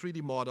all the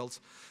 3D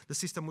models, the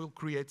system will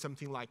create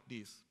something like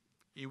this.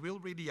 It will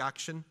read the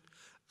action.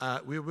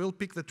 We will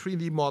pick the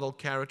 3D model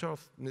character,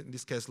 of, in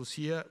this case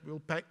Lucia.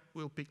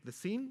 We'll pick the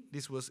scene.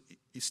 This was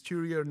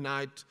exterior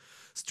night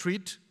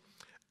street.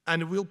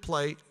 And we'll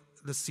play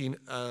the scene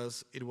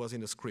as it was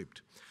in the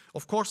script.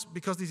 Of course,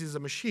 because this is a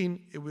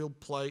machine, it will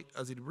play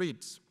as it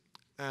reads.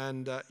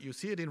 And you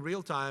see it in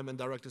real time, and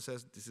the director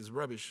says, this is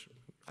rubbish.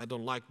 I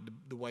don't like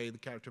the way the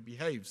character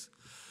behaves.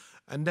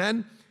 And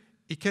then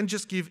he can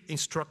just give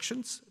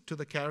instructions to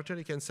the character.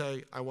 He can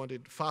say, I want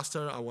it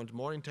faster, I want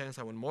more intense,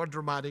 I want more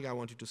dramatic, I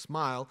want you to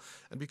smile.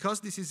 And because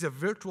this is a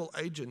virtual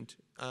agent,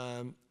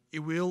 it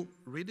will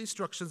read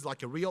instructions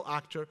like a real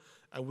actor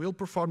and will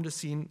perform the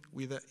scene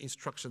with the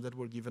instructions that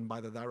were given by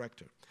the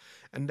director.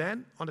 And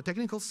then on the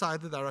technical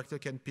side, the director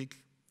can pick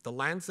the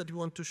lens that you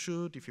want to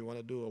shoot, if you want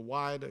to do a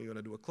wide or you want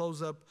to do a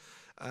close-up.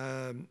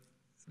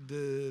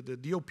 The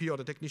DOP or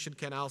the technician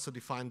can also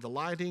define the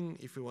lighting,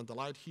 if you want the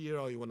light here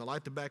or you want to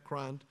light the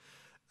background.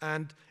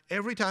 And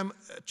every time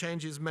a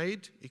change is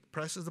made, it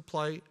presses the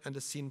play and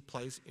the scene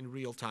plays in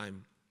real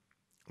time.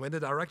 When the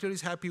director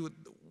is happy with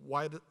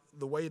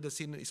the way the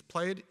scene is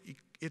played, it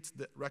hits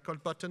the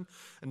record button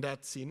and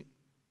that scene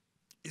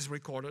is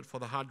recorded for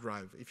the hard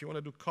drive. If you want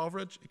to do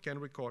coverage, you can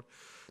record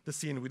the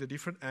scene with a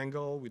different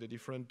angle, with a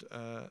different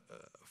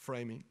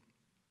framing.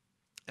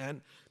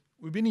 And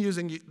we've been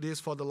using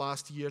this for the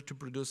last year to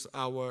produce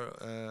our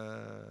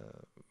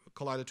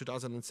Collider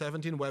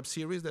 2017 web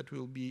series that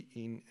will be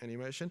in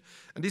animation.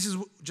 And this is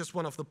just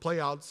one of the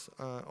playouts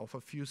of a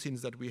few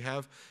scenes that we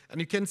have.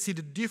 And you can see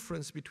the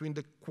difference between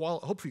the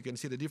hopefully you can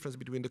see the difference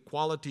between the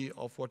quality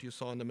of what you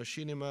saw in the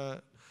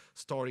Machinima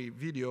story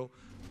video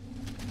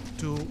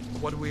to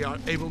what we are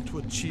able to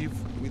achieve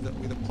with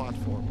the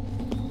platform.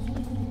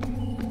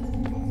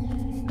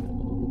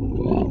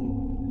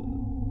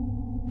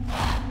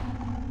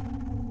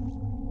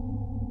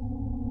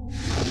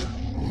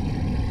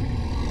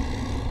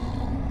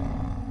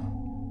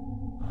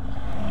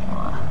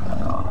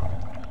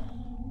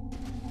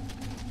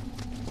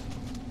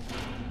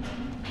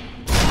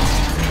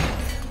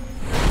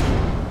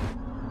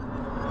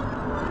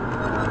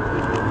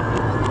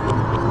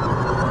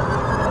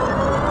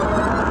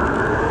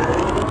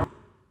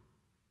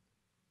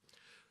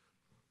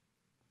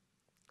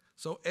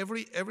 So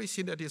every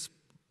scene that is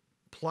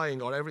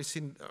playing, or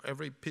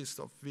every piece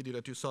of video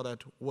that you saw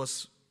that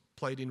was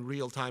played in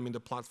real time in the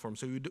platform.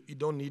 So you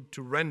don't need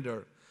to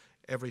render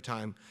every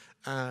time.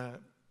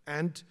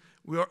 And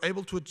we are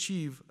able to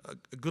achieve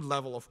a good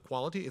level of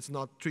quality. It's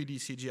not 3D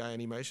CGI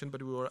animation,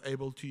 but we were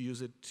able to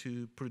use it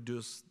to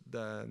produce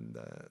the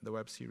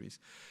web series.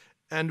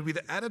 And with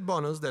the added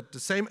bonus that the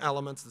same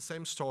elements, the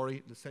same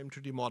story, the same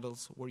 3D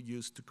models were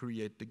used to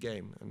create the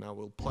game. And now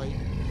we'll play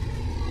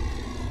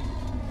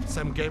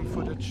some game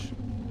footage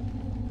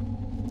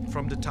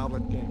from the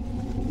tablet game.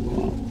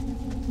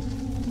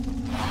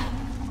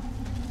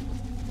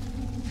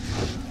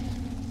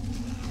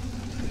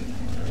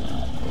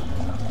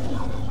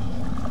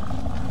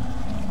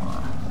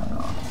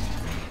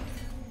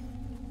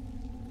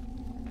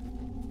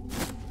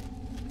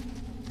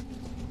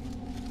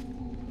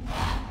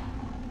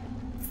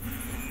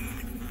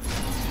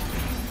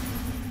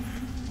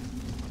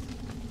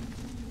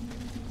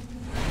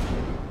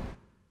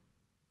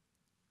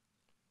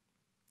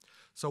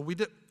 So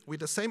with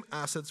the same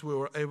assets, we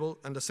were able,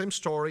 and the same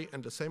story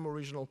and the same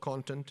original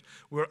content,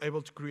 we were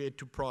able to create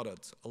two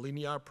products. A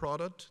linear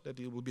product, that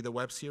it will be the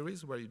web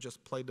series, where you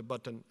just play the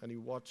button and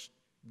you watch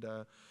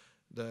the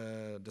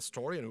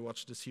story and you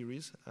watch the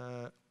series.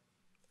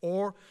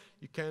 Or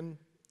you can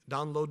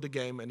download the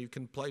game and you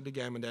can play the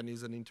game, and then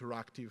is an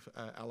interactive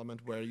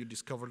element where you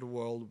discover the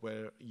world,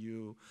 where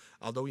you,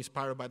 although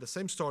inspired by the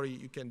same story,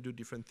 you can do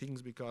different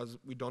things because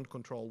we don't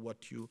control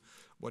what you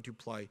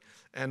play.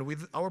 And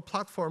with our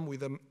platform,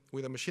 with a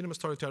Machinima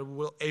Storyteller, we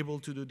were able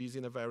to do this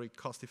in a very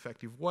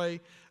cost-effective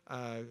way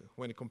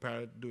when you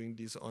compare doing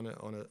this on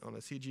a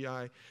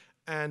CGI.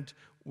 And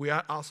we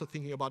are also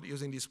thinking about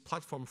using this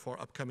platform for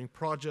upcoming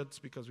projects,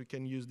 because we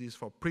can use this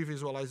for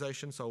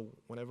pre-visualization. So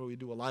whenever we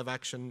do a live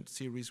action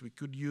series, we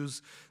could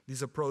use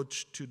this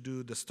approach to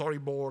do the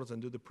storyboards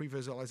and do the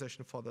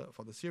pre-visualization for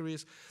the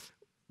series.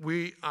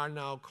 We are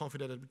now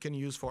confident that we can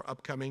use for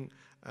upcoming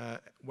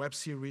web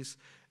series.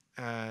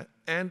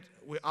 And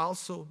we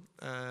also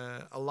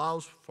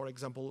allows, for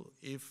example,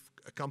 if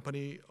a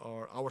company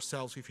or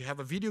ourselves, if you have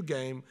a video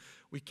game,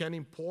 we can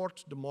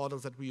import the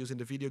models that we use in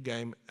the video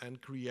game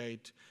and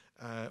create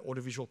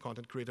audiovisual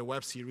content, create a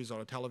web series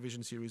or a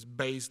television series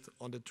based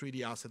on the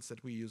 3D assets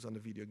that we use on the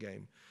video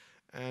game.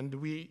 And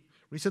we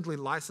recently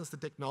licensed the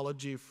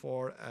technology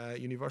for a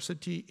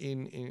university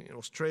in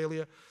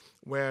Australia,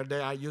 where they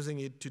are using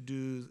it to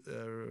do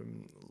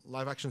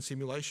live action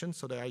simulation.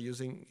 So they are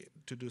using it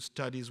to do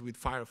studies with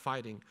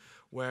firefighting,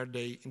 where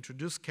they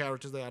introduce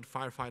characters, they add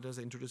firefighters,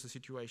 they introduce a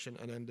situation,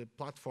 and then the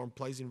platform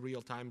plays in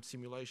real-time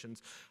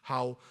simulations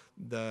how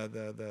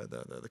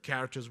the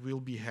characters will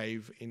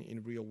behave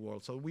in real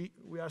world. So we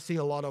are seeing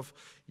a lot of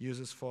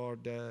uses for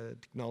the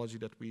technology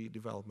that we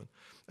developed.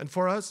 And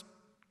for us,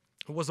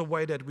 it was a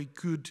way that we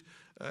could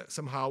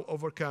somehow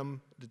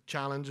overcome the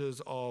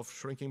challenges of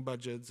shrinking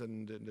budgets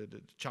and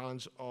the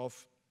challenge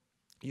of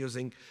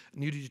using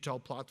new digital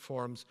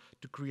platforms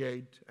to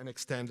create and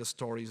extend the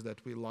stories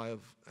that we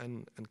love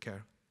and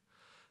care.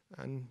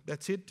 And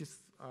that's it. These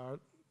are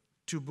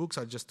 2 books.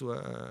 I just do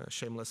a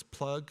shameless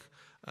plug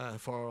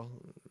for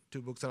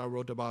 2 books that I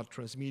wrote about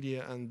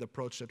transmedia and the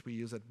approach that we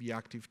use at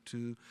beActive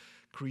to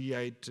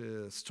create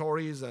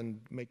stories and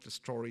make the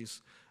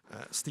stories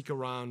stick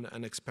around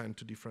and expand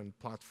to different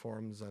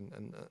platforms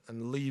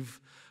and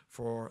live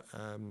for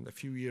a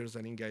few years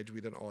and engage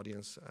with an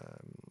audience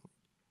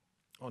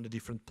on the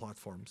different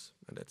platforms.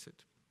 And that's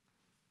it.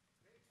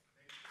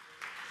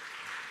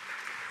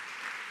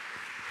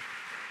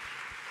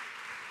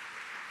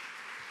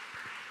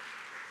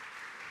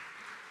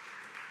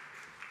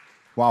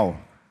 Wow,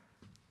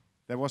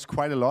 that was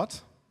quite a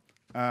lot.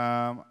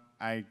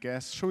 I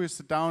guess, should we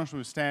sit down, should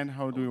we stand,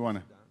 how do we want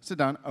to? Sit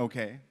down,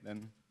 okay,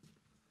 then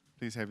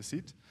please have a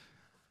seat.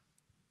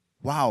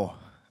 Wow,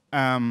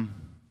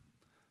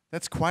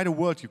 that's quite a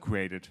world you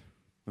created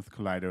with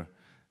Collider.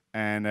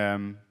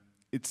 And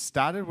it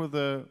started with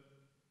it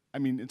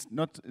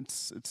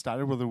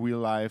started with a real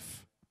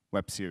life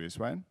web series,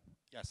 right?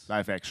 Yes.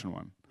 Live action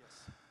one.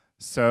 Yes.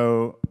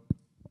 So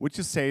would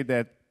you say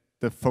that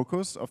the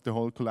focus of the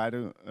whole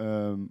Collider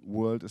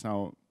world is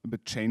now a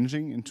bit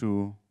changing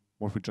into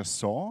what we just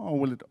saw, or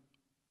will it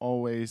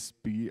always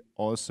be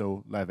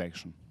also live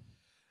action?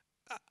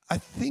 I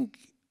think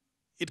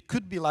it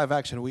could be live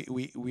action.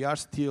 We are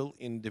still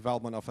in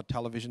development of a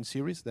television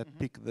series that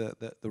pick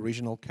the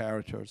original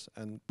characters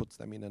and puts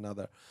them in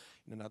another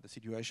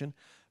situation.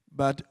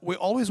 But we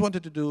always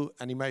wanted to do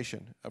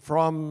animation.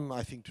 From,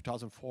 I think,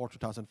 2004,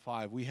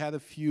 2005, we had a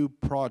few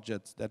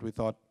projects that we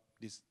thought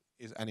this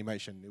is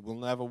animation. It will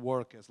never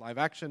work as live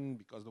action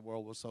because the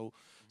world was so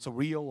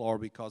real, or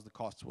because the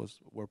costs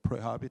were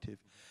prohibitive.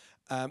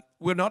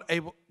 We're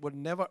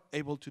never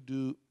able to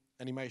do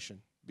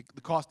animation.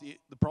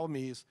 The problem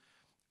is,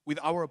 with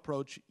our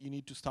approach, you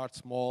need to start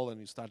small and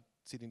you start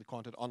setting the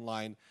content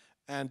online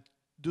and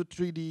do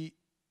 3D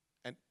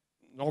and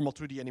normal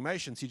 3D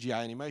animation,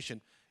 CGI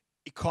animation.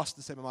 It costs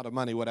the same amount of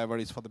money, whatever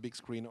it is for the big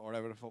screen or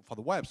whatever for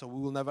the web. So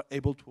we will never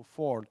able to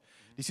afford.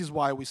 This is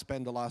why we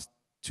spend the last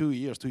 2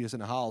 years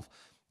and a half,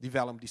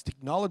 develop this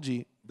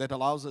technology that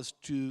allows us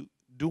to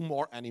do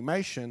more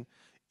animation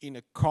in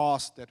a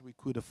cost that we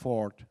could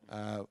afford,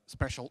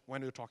 special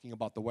when we're talking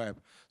about the web.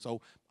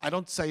 So I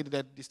don't say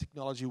that this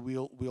technology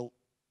will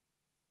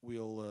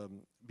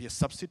be a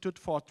substitute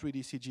for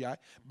 3D CGI,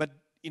 but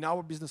in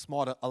our business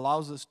model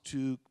allows us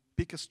to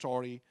pick a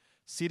story,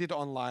 set it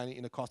online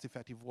in a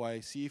cost-effective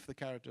way, see if the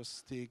characters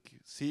stick,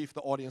 see if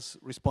the audience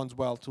responds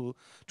well to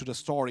the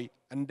story,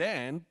 and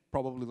then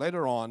probably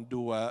later on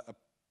do a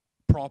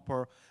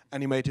proper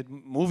animated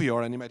movie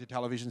or animated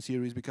television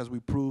series, because we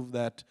proved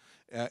that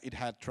it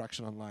had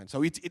traction online.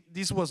 So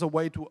this was a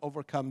way to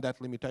overcome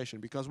that limitation,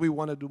 because we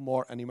want to do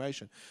more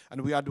animation,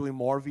 and we are doing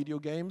more video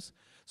games.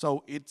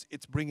 So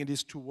it's bringing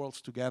these 2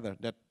 worlds together.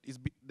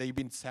 They've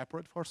been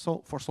separate for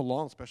so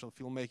long, especially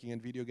filmmaking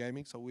and video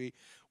gaming. So we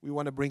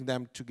want to bring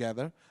them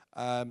together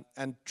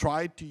and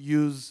try to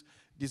use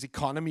this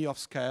economy of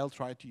scale,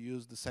 try to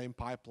use the same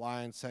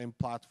pipeline, same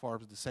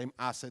platforms, the same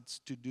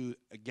assets to do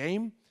a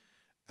game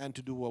and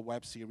to do a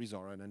web series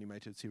or an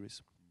animated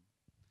series.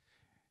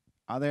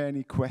 Are there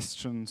any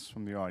questions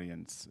from the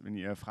audience? Wenn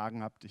ihr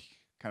Fragen habt,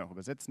 ich kann auch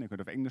übersetzen, ihr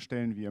könnt auf Englisch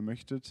stellen, wie ihr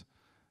möchtet.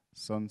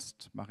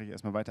 Sonst mache ich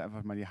erstmal weiter,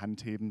 einfach mal die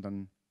Hand heben,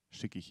 dann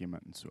schicke ich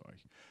jemanden zu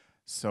euch.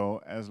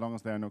 So, as long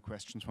as there are no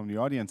questions from the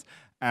audience.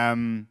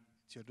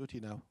 It's your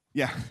duty now.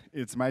 Yeah,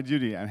 it's my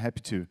duty, I'm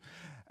happy to.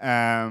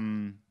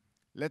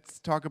 Let's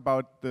talk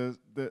about the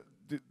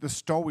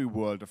story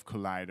world of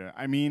Collider.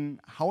 I mean,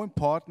 how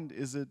important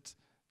is it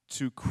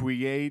to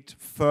create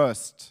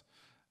first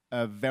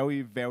a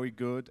very, very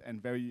good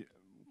and very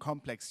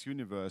complex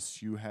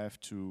universe you have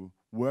to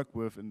work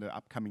with in the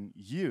upcoming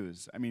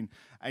years? I mean,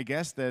 I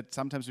guess that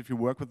sometimes if you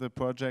work with a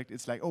project,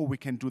 it's like, oh, we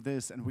can do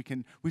this, and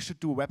we should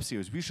do a web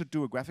series, we should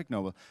do a graphic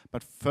novel.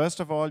 But first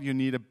of all, you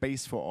need a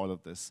base for all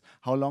of this.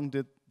 How long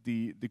did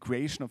the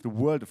creation of the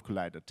world of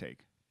Collider take?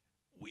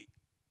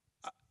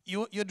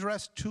 You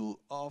addressed two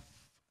of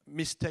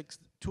mistakes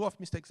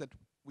that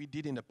we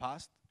did in the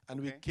past, and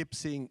we keep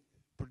seeing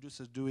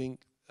producers doing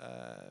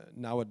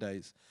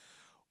nowadays.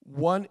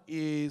 One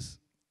is,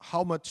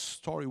 how much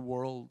story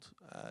world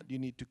do you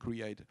need to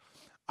create?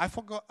 I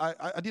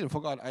didn't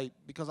forget,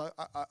 because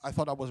I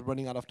thought I was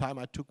running out of time.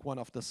 I took one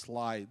of the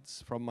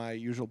slides from my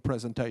usual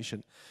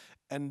presentation,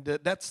 And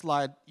that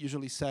slide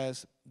usually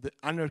says the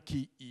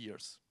anarchy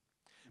years.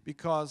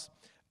 Because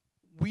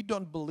we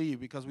don't believe,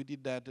 because we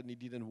did that and it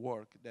didn't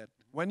work, that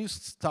when you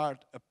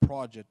start a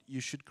project, you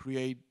should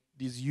create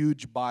this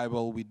huge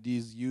Bible with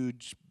this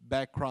huge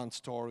background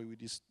story, with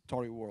this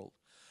story world.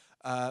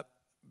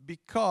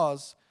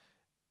 Because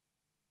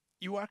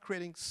you are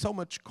creating so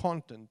much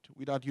content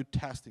without you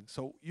testing.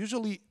 So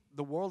usually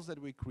the worlds that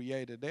we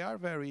created, they are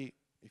very,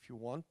 if you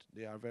want,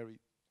 they are very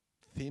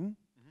thin.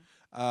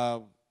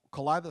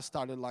 Collider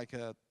started like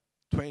a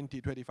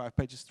 20, 25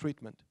 pages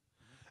treatment.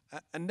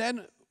 And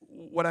then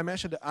what I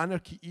mentioned, the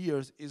anarchy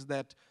years, is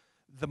that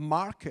the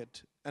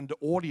market and the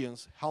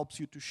audience helps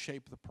you to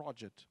shape the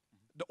project.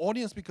 The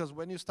audience, because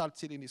when you start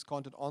seeing this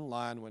content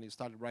online, when you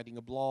start writing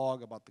a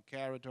blog about the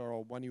character,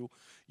 or when you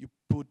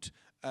put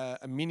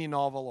a mini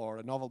novel or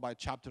a novel by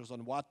chapters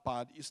on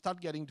Wattpad, you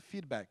start getting the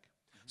feedback.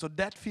 So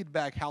that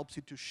feedback helps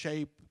you to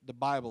shape the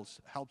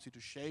Bibles, helps you to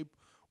shape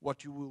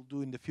what you will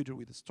do in the future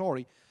with the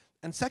story.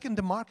 And second,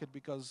 the market,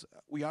 because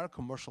we are a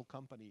commercial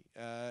company.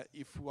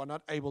 If we are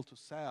not able to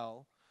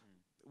sell,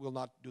 we'll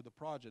not do the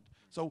project.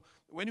 So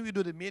when we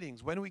do the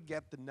meetings, when we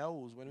get the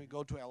no's, when we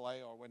go to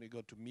LA or when we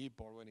go to MIP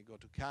or when we go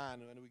to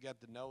Cannes, when we get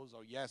the no's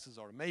or yeses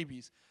or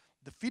maybes,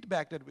 the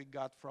feedback that we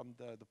got from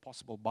the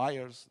possible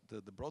buyers,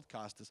 the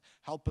broadcasters,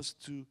 help us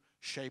to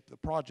shape the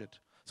project.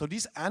 So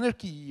these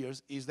anarchy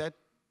years is that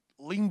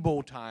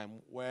limbo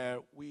time where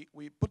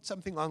we put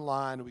something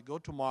online, we go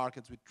to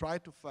markets, we try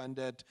to fund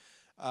it.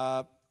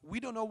 We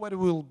don't know what it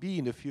will be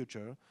in the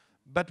future,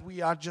 but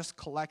we are just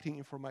collecting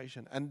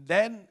information. And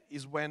then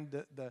is when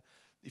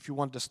if you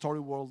want, the story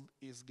world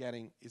is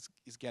getting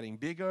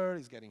bigger,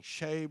 is getting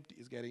shaped,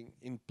 is getting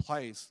in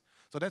place.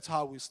 So that's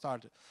how we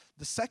started.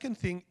 The second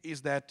thing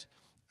is that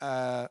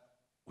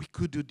we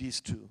could do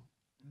this too.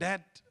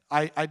 That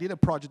I did a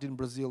project in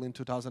Brazil in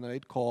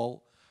 2008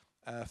 called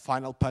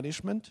Final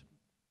Punishment,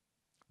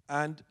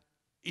 and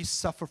it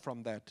suffered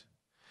from that.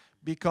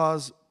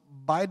 Because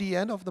by the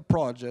end of the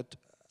project,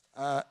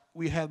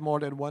 we had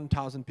more than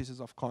 1,000 pieces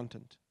of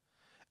content.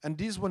 And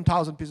these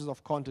 1,000 pieces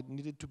of content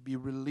needed to be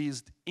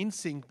released in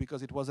sync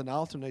because it was an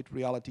alternate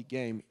reality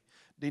game.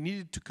 They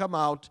needed to come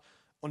out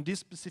on this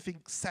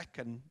specific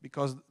second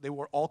because they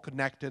were all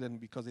connected,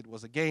 and because it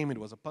was a game, it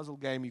was a puzzle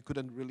game, you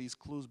couldn't release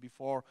clues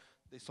before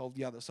they solved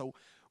the other. So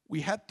we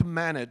had to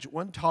manage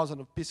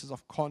 1,000 pieces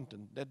of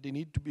content that they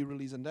need to be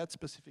released in that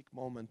specific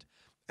moment.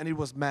 And it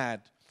was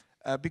mad.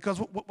 Because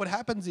what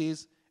happens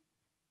is,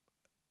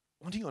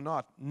 one thing or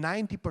not,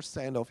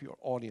 90% of your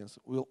audience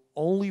will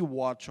only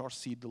watch or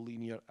see the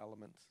linear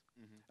elements.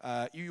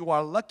 You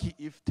are lucky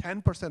if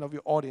 10% of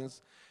your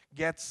audience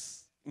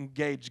gets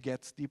engaged,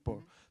 gets deeper.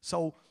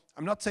 So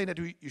I'm not saying that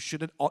you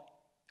shouldn't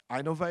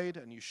innovate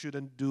and you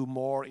shouldn't do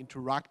more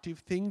interactive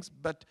things,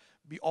 but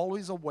be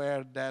always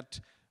aware that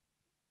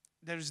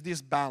there's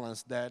this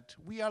balance that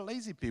we are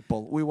lazy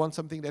people. We want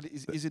something that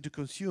is easy to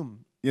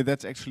consume. Yeah,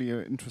 that's actually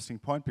an interesting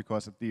point,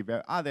 because at the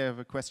they have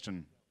a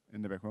question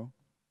in the back row.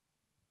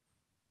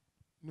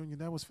 Nuno,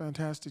 that was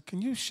fantastic.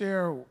 Can you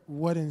share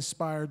what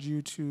inspired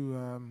you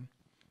to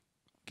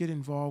get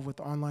involved with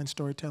online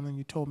storytelling?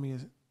 You told me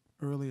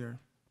earlier.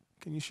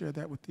 Can you share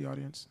that with the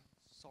audience?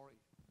 Sorry.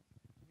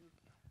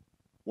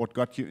 What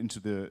got you into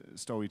the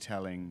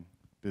storytelling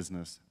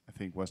business, I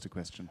think, was the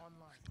question. Online.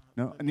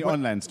 No, in the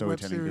online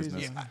storytelling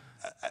business. Yeah.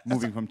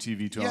 Moving from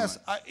TV to online. Yes,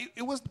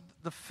 it was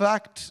the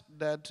fact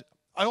that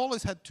I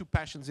always had two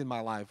passions in my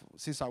life.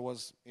 Since I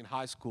was in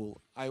high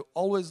school, I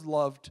always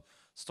loved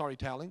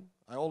storytelling.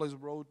 I always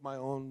wrote my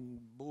own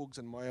books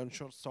and my own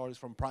short stories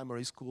from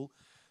primary school.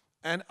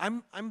 And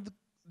I'm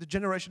the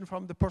generation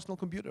from the personal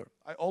computer.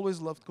 I always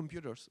loved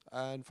computers.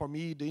 And for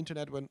me, the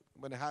internet, when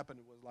it happened,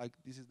 it was like,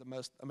 this is the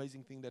most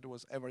amazing thing that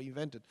was ever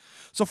invented.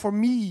 So for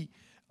me,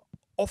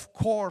 of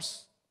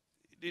course,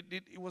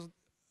 it was,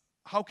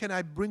 how can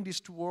I bring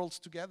these two worlds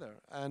together?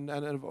 And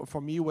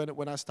for me,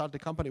 when I started the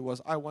company, was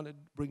I wanted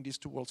to bring these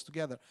two worlds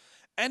together.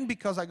 And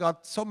because I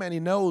got so many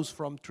no's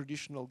from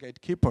traditional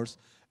gatekeepers,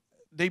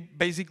 they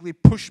basically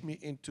pushed me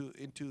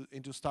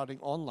into starting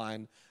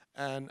online.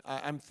 And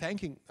I'm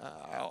thanking,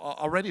 I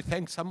already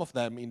thanked some of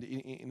them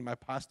in my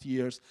past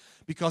years,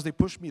 because they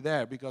pushed me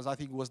there, because I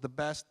think it was the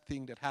best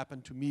thing that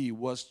happened to me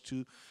was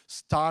to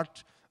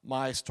start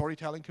my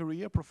storytelling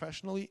career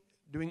professionally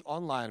doing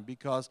online,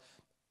 because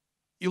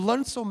you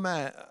learn so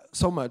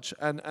much,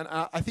 and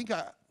I think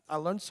I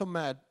learned so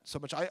much.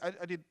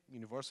 I did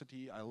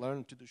university, I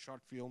learned to do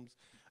short films,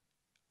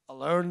 I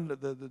learned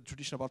the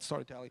tradition about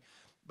storytelling,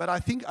 but I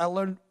think I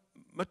learned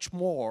much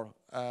more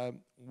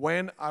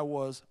when I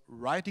was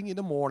writing in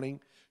the morning,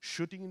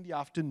 shooting in the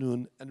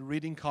afternoon, and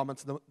reading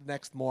comments the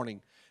next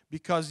morning.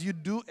 Because you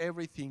do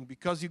everything,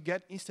 because you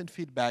get instant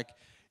feedback,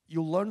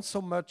 you learn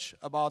so much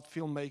about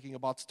filmmaking,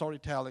 about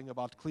storytelling,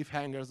 about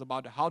cliffhangers,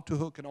 about how to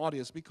hook an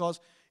audience, because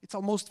it's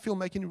almost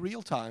filmmaking in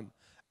real time.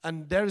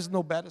 And there is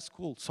no better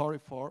school, sorry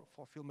for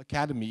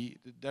Filmakademie,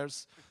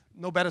 there's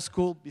no better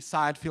school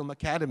beside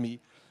Filmakademie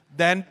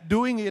than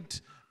doing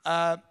it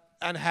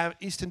and have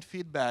instant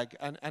feedback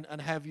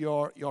and have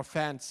your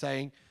fans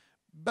saying,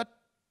 but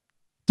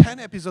 10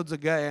 episodes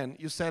again,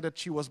 you said that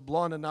she was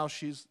blonde and now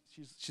she's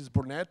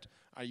brunette.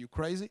 Are you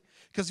crazy?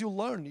 Because you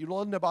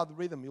learn about the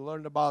rhythm, you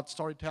learn about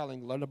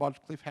storytelling, you learn about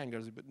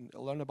cliffhangers, you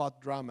learn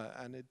about drama,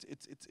 and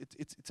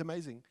it's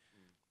amazing.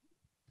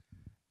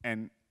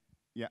 And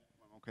yeah,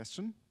 one more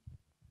question.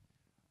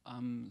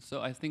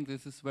 So I think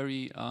this is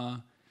very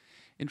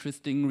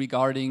interesting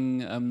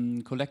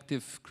regarding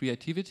collective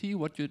creativity,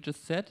 what you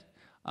just said.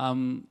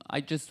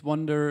 I just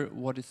wonder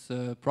what is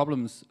the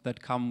problems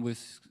that come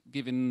with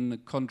giving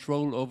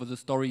control over the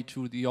story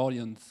to the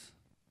audience.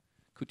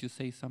 Could you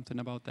say something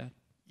about that?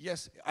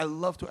 Yes, I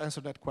love to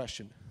answer that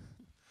question.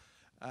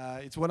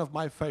 It's one of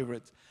my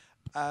favorites.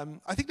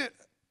 I think that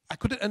I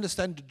couldn't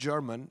understand the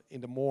German in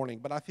the morning,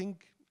 but I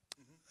think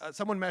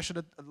someone mentioned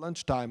it at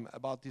lunchtime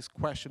about this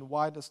question: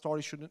 why the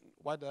story shouldn't?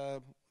 Why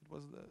the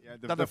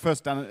the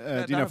first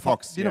Dino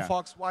Fox? Dino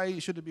Fox. Why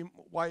should it be?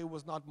 Why it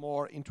was not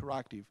more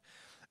interactive?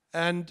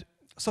 And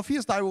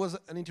Sophia's Diary was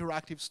an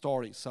interactive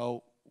story.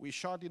 So we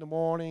shot in the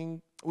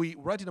morning, we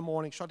write in the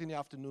morning, shot in the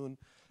afternoon,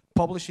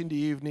 publish in the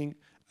evening,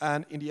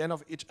 and in the end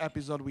of each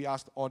episode, we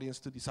asked the audience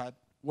to decide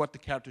what the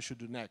character should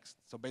do next.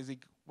 So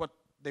basically, what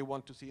they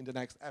want to see in the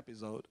next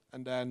episode.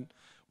 And then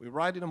we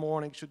write in the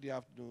morning, shoot in the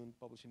afternoon,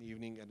 publish in the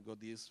evening, and go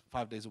these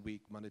 5 days a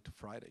week, Monday to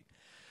Friday.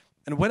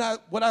 And what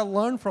I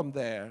learned from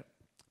there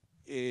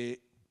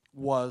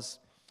was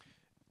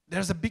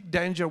there's a big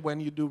danger when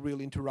you do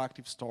really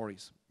interactive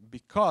stories.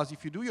 Because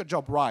if you do your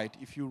job right,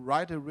 if you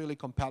write a really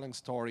compelling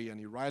story and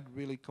you write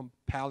really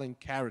compelling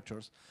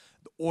characters,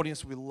 the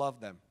audience will love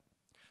them.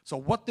 So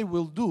what they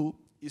will do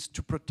is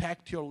to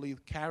protect your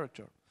lead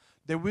character.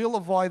 They will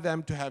avoid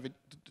them to have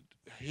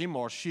him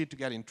or she to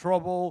get in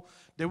trouble.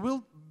 They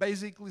will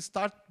basically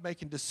start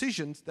making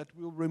decisions that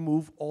will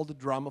remove all the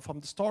drama from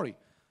the story.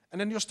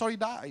 And then your story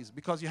dies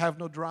because you have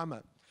no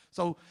drama.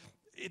 So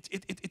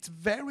it's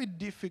very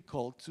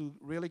difficult to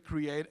really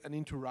create an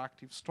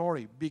interactive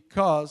story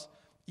because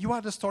you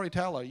are the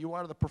storyteller, you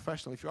are the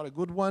professional. If you are a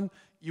good one,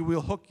 you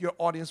will hook your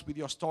audience with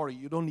your story.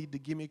 You don't need the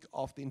gimmick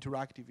of the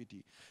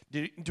interactivity.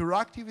 The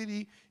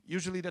interactivity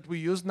usually that we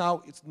use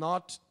now, it's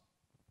not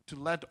to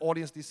let the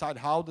audience decide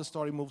how the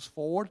story moves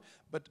forward,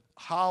 but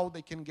how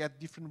they can get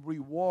different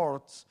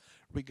rewards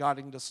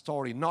regarding the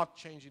story, not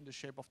changing the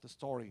shape of the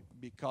story,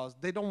 because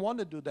they don't want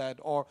to do that,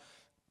 or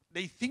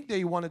they think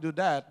they want to do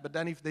that, but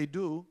then if they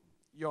do,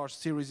 your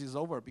series is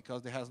over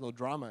because there has no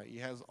drama. He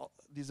has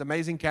this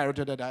amazing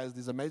character that has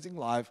this amazing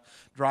life,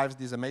 drives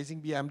this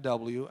amazing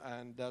BMW,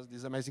 and does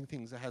these amazing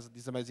things, has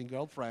this amazing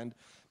girlfriend,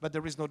 but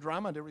there is no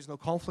drama, there is no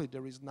conflict,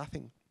 there is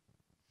nothing.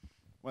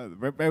 Well,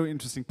 very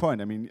interesting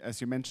point. I mean, as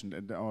you mentioned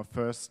in our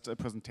first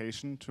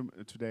presentation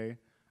today,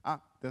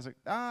 there's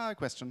a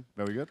question.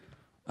 Very good.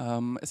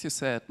 As you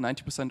said,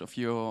 90% of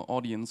your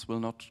audience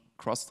will not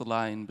cross the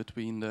line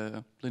between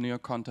the linear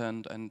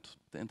content and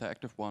the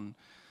interactive one.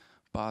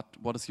 But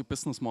what is your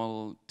business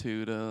model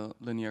to the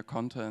linear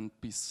content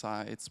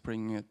besides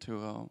bringing it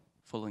to a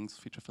full-length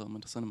feature film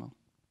into cinema?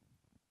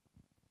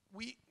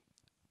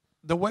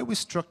 The way we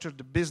structure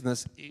the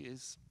business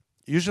is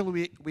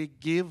usually we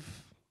give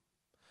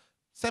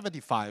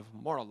 75,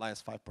 more or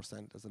less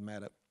 5%, doesn't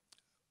matter.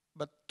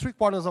 But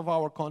 3/4 of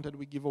our content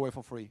we give away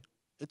for free.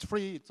 It's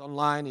free, it's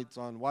online, it's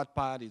on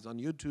Wattpad, it's on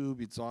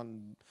YouTube, it's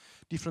on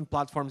different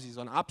platforms, it's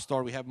on App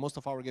Store. We have most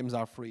of our games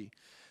are free.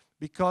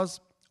 Because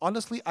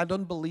honestly, I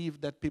don't believe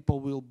that people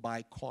will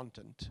buy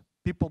content.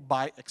 People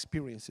buy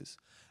experiences.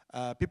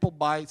 People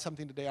buy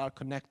something that they are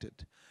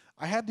connected.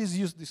 I had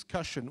this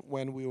discussion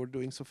when we were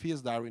doing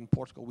Sophia's Diary in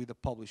Portugal with the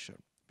publisher,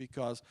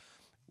 because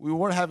we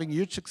were having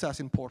huge success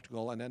in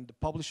Portugal, and then the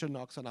publisher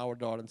knocks on our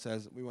door and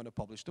says, we want to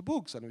publish the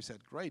books. And we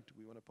said, great,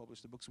 we want to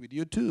publish the books with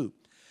you too.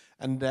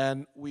 And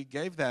then we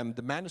gave them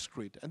the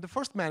manuscript. And the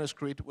first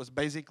manuscript was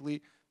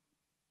basically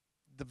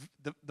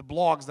the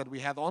blogs that we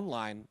had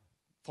online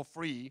for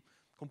free,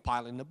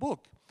 compiling the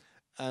book.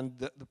 And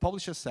the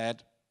publisher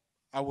said,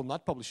 I will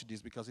not publish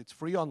this because it's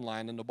free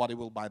online and nobody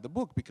will buy the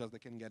book because they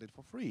can get it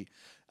for free.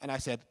 And I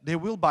said, they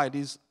will buy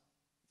the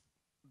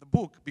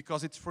book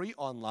because it's free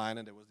online.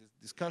 And there was this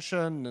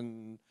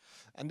discussion,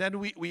 and then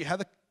we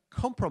had a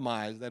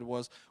compromise that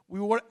was, we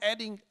were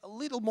adding a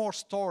little more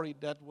story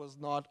that was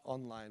not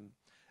online.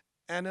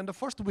 And in the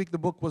first week the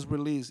book was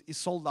released, it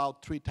sold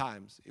out 3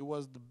 times. It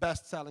was the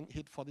best-selling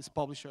hit for this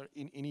publisher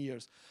in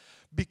years.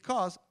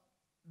 Because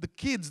the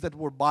kids that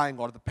were buying,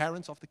 or the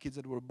parents of the kids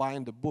that were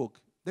buying the book,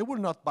 they were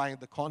not buying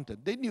the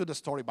content. They knew the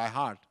story by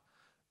heart.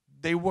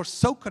 They were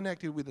so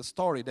connected with the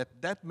story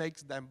that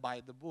makes them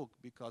buy the book,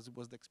 because it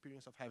was the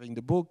experience of having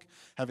the book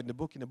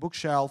in a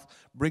bookshelf,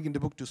 bringing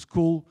the book to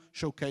school,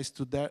 showcased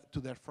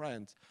to their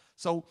friends.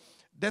 So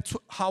that's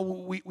how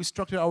we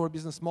structure our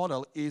business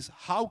model, is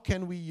how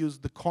can we use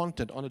the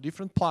content on the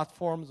different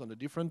platforms, on the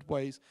different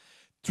ways,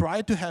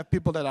 try to have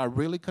people that are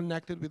really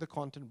connected with the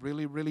content,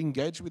 really, really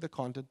engaged with the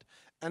content,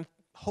 and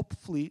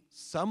hopefully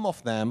some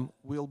of them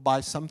will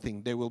buy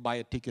something. They will buy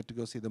a ticket to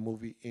go see the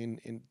movie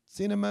in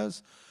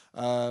cinemas.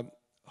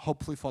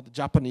 Hopefully for the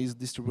Japanese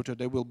distributor,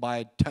 they will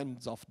buy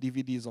tons of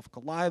DVDs of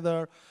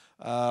Collider,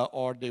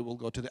 or they will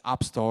go to the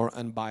App Store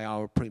and buy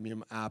our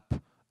premium app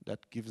that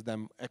gives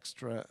them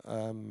extra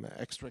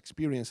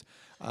experience.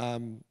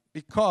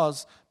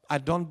 Because I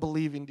don't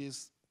believe in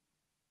this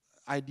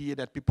idea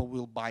that people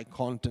will buy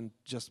content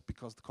just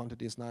because the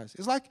content is nice.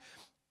 It's like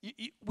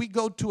we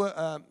go to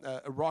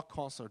a rock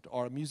concert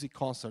or a music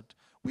concert.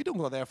 We don't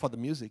go there for the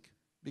music,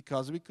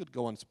 because we could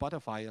go on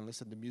Spotify and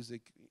listen to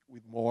music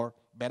with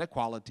better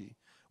quality.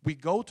 We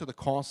go to the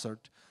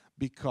concert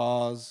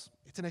because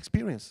it's an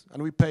experience,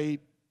 and we pay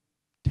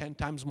 10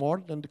 times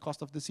more than the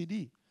cost of the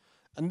CD.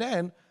 And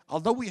then,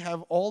 although we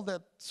have all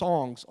the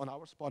songs on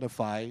our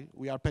Spotify,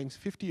 we are paying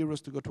 50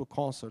 euros to go to a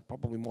concert,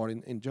 probably more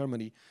in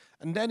Germany.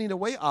 And then in the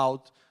way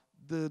out,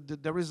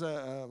 there is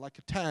like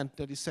a tent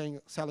that is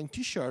selling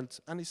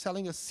T-shirts, and is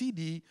selling a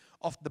CD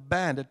of the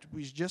band that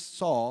we just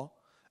saw,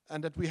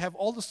 and that we have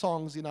all the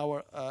songs in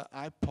our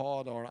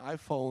iPod or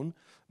iPhone,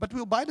 but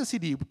we'll buy the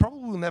CD. We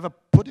probably will never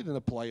put it in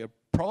a player.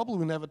 Probably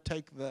will never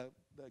take the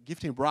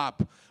gifting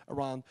wrap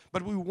around,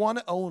 but we want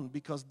to own,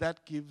 because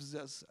that gives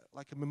us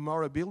like a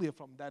memorabilia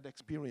from that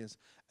experience,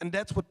 and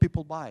that's what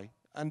people buy,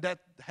 and that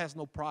has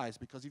no price,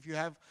 because if you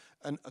have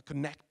a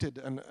connected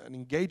and an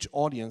engaged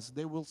audience,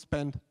 they will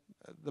spend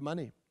the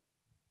money.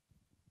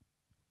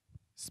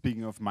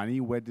 Speaking of money,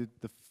 where did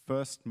the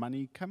first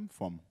money come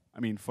from? I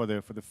mean, for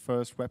the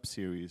first web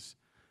series,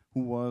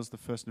 who was the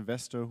first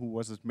investor? Who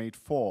was it made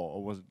for,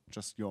 or was it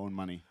just your own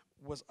money?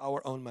 It was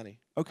our own money.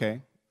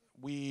 Okay.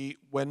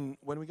 When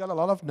we got a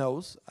lot of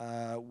no's,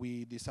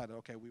 we decided,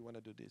 okay, we want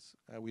to do this.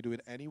 We do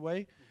it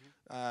anyway.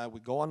 We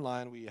go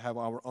online. We have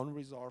our own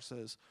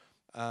resources.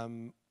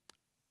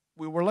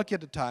 We were lucky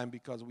at the time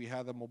because we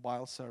had a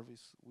mobile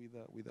service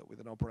with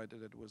an operator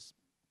that was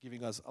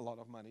giving us a lot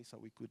of money, so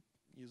we could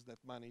use that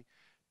money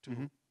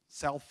to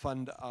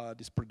self-fund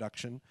this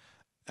production.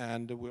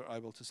 And we were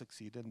able to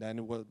succeed, and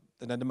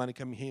then the money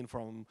came in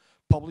from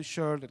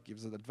publisher that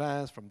gives an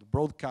advance, from the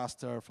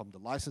broadcaster, from the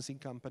licensing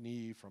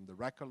company, from the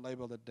record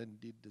label that then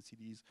did the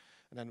CDs,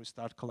 and then we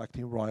start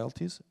collecting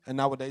royalties. And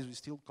nowadays we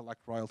still collect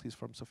royalties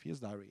from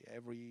Sophia's Diary.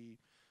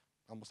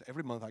 Almost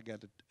every month I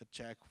get a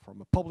check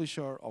from a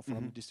publisher or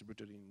from a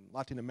distributor in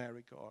Latin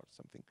America or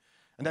something.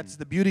 And that's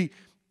the beauty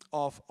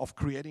of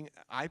creating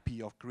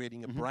IP, of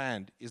creating a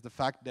brand, is the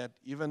fact that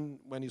even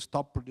when you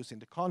stop producing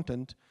the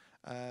content,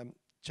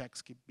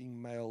 checks keep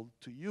being mailed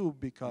to you,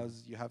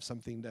 because you have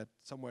something that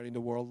somewhere in the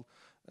world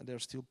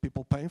there's still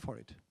people paying for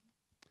it.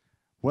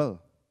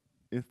 Well,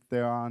 if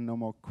there are no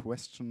more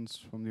questions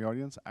from the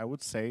audience, I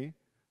would say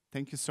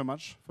thank you so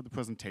much for the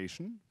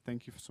presentation.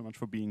 Thank you so much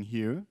for being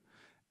here.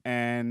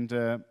 And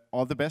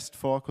all the best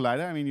for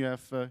Collider. I mean, you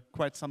have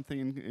quite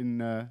something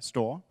in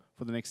store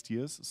for the next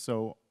years.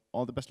 So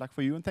all the best luck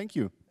for you, and thank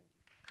you.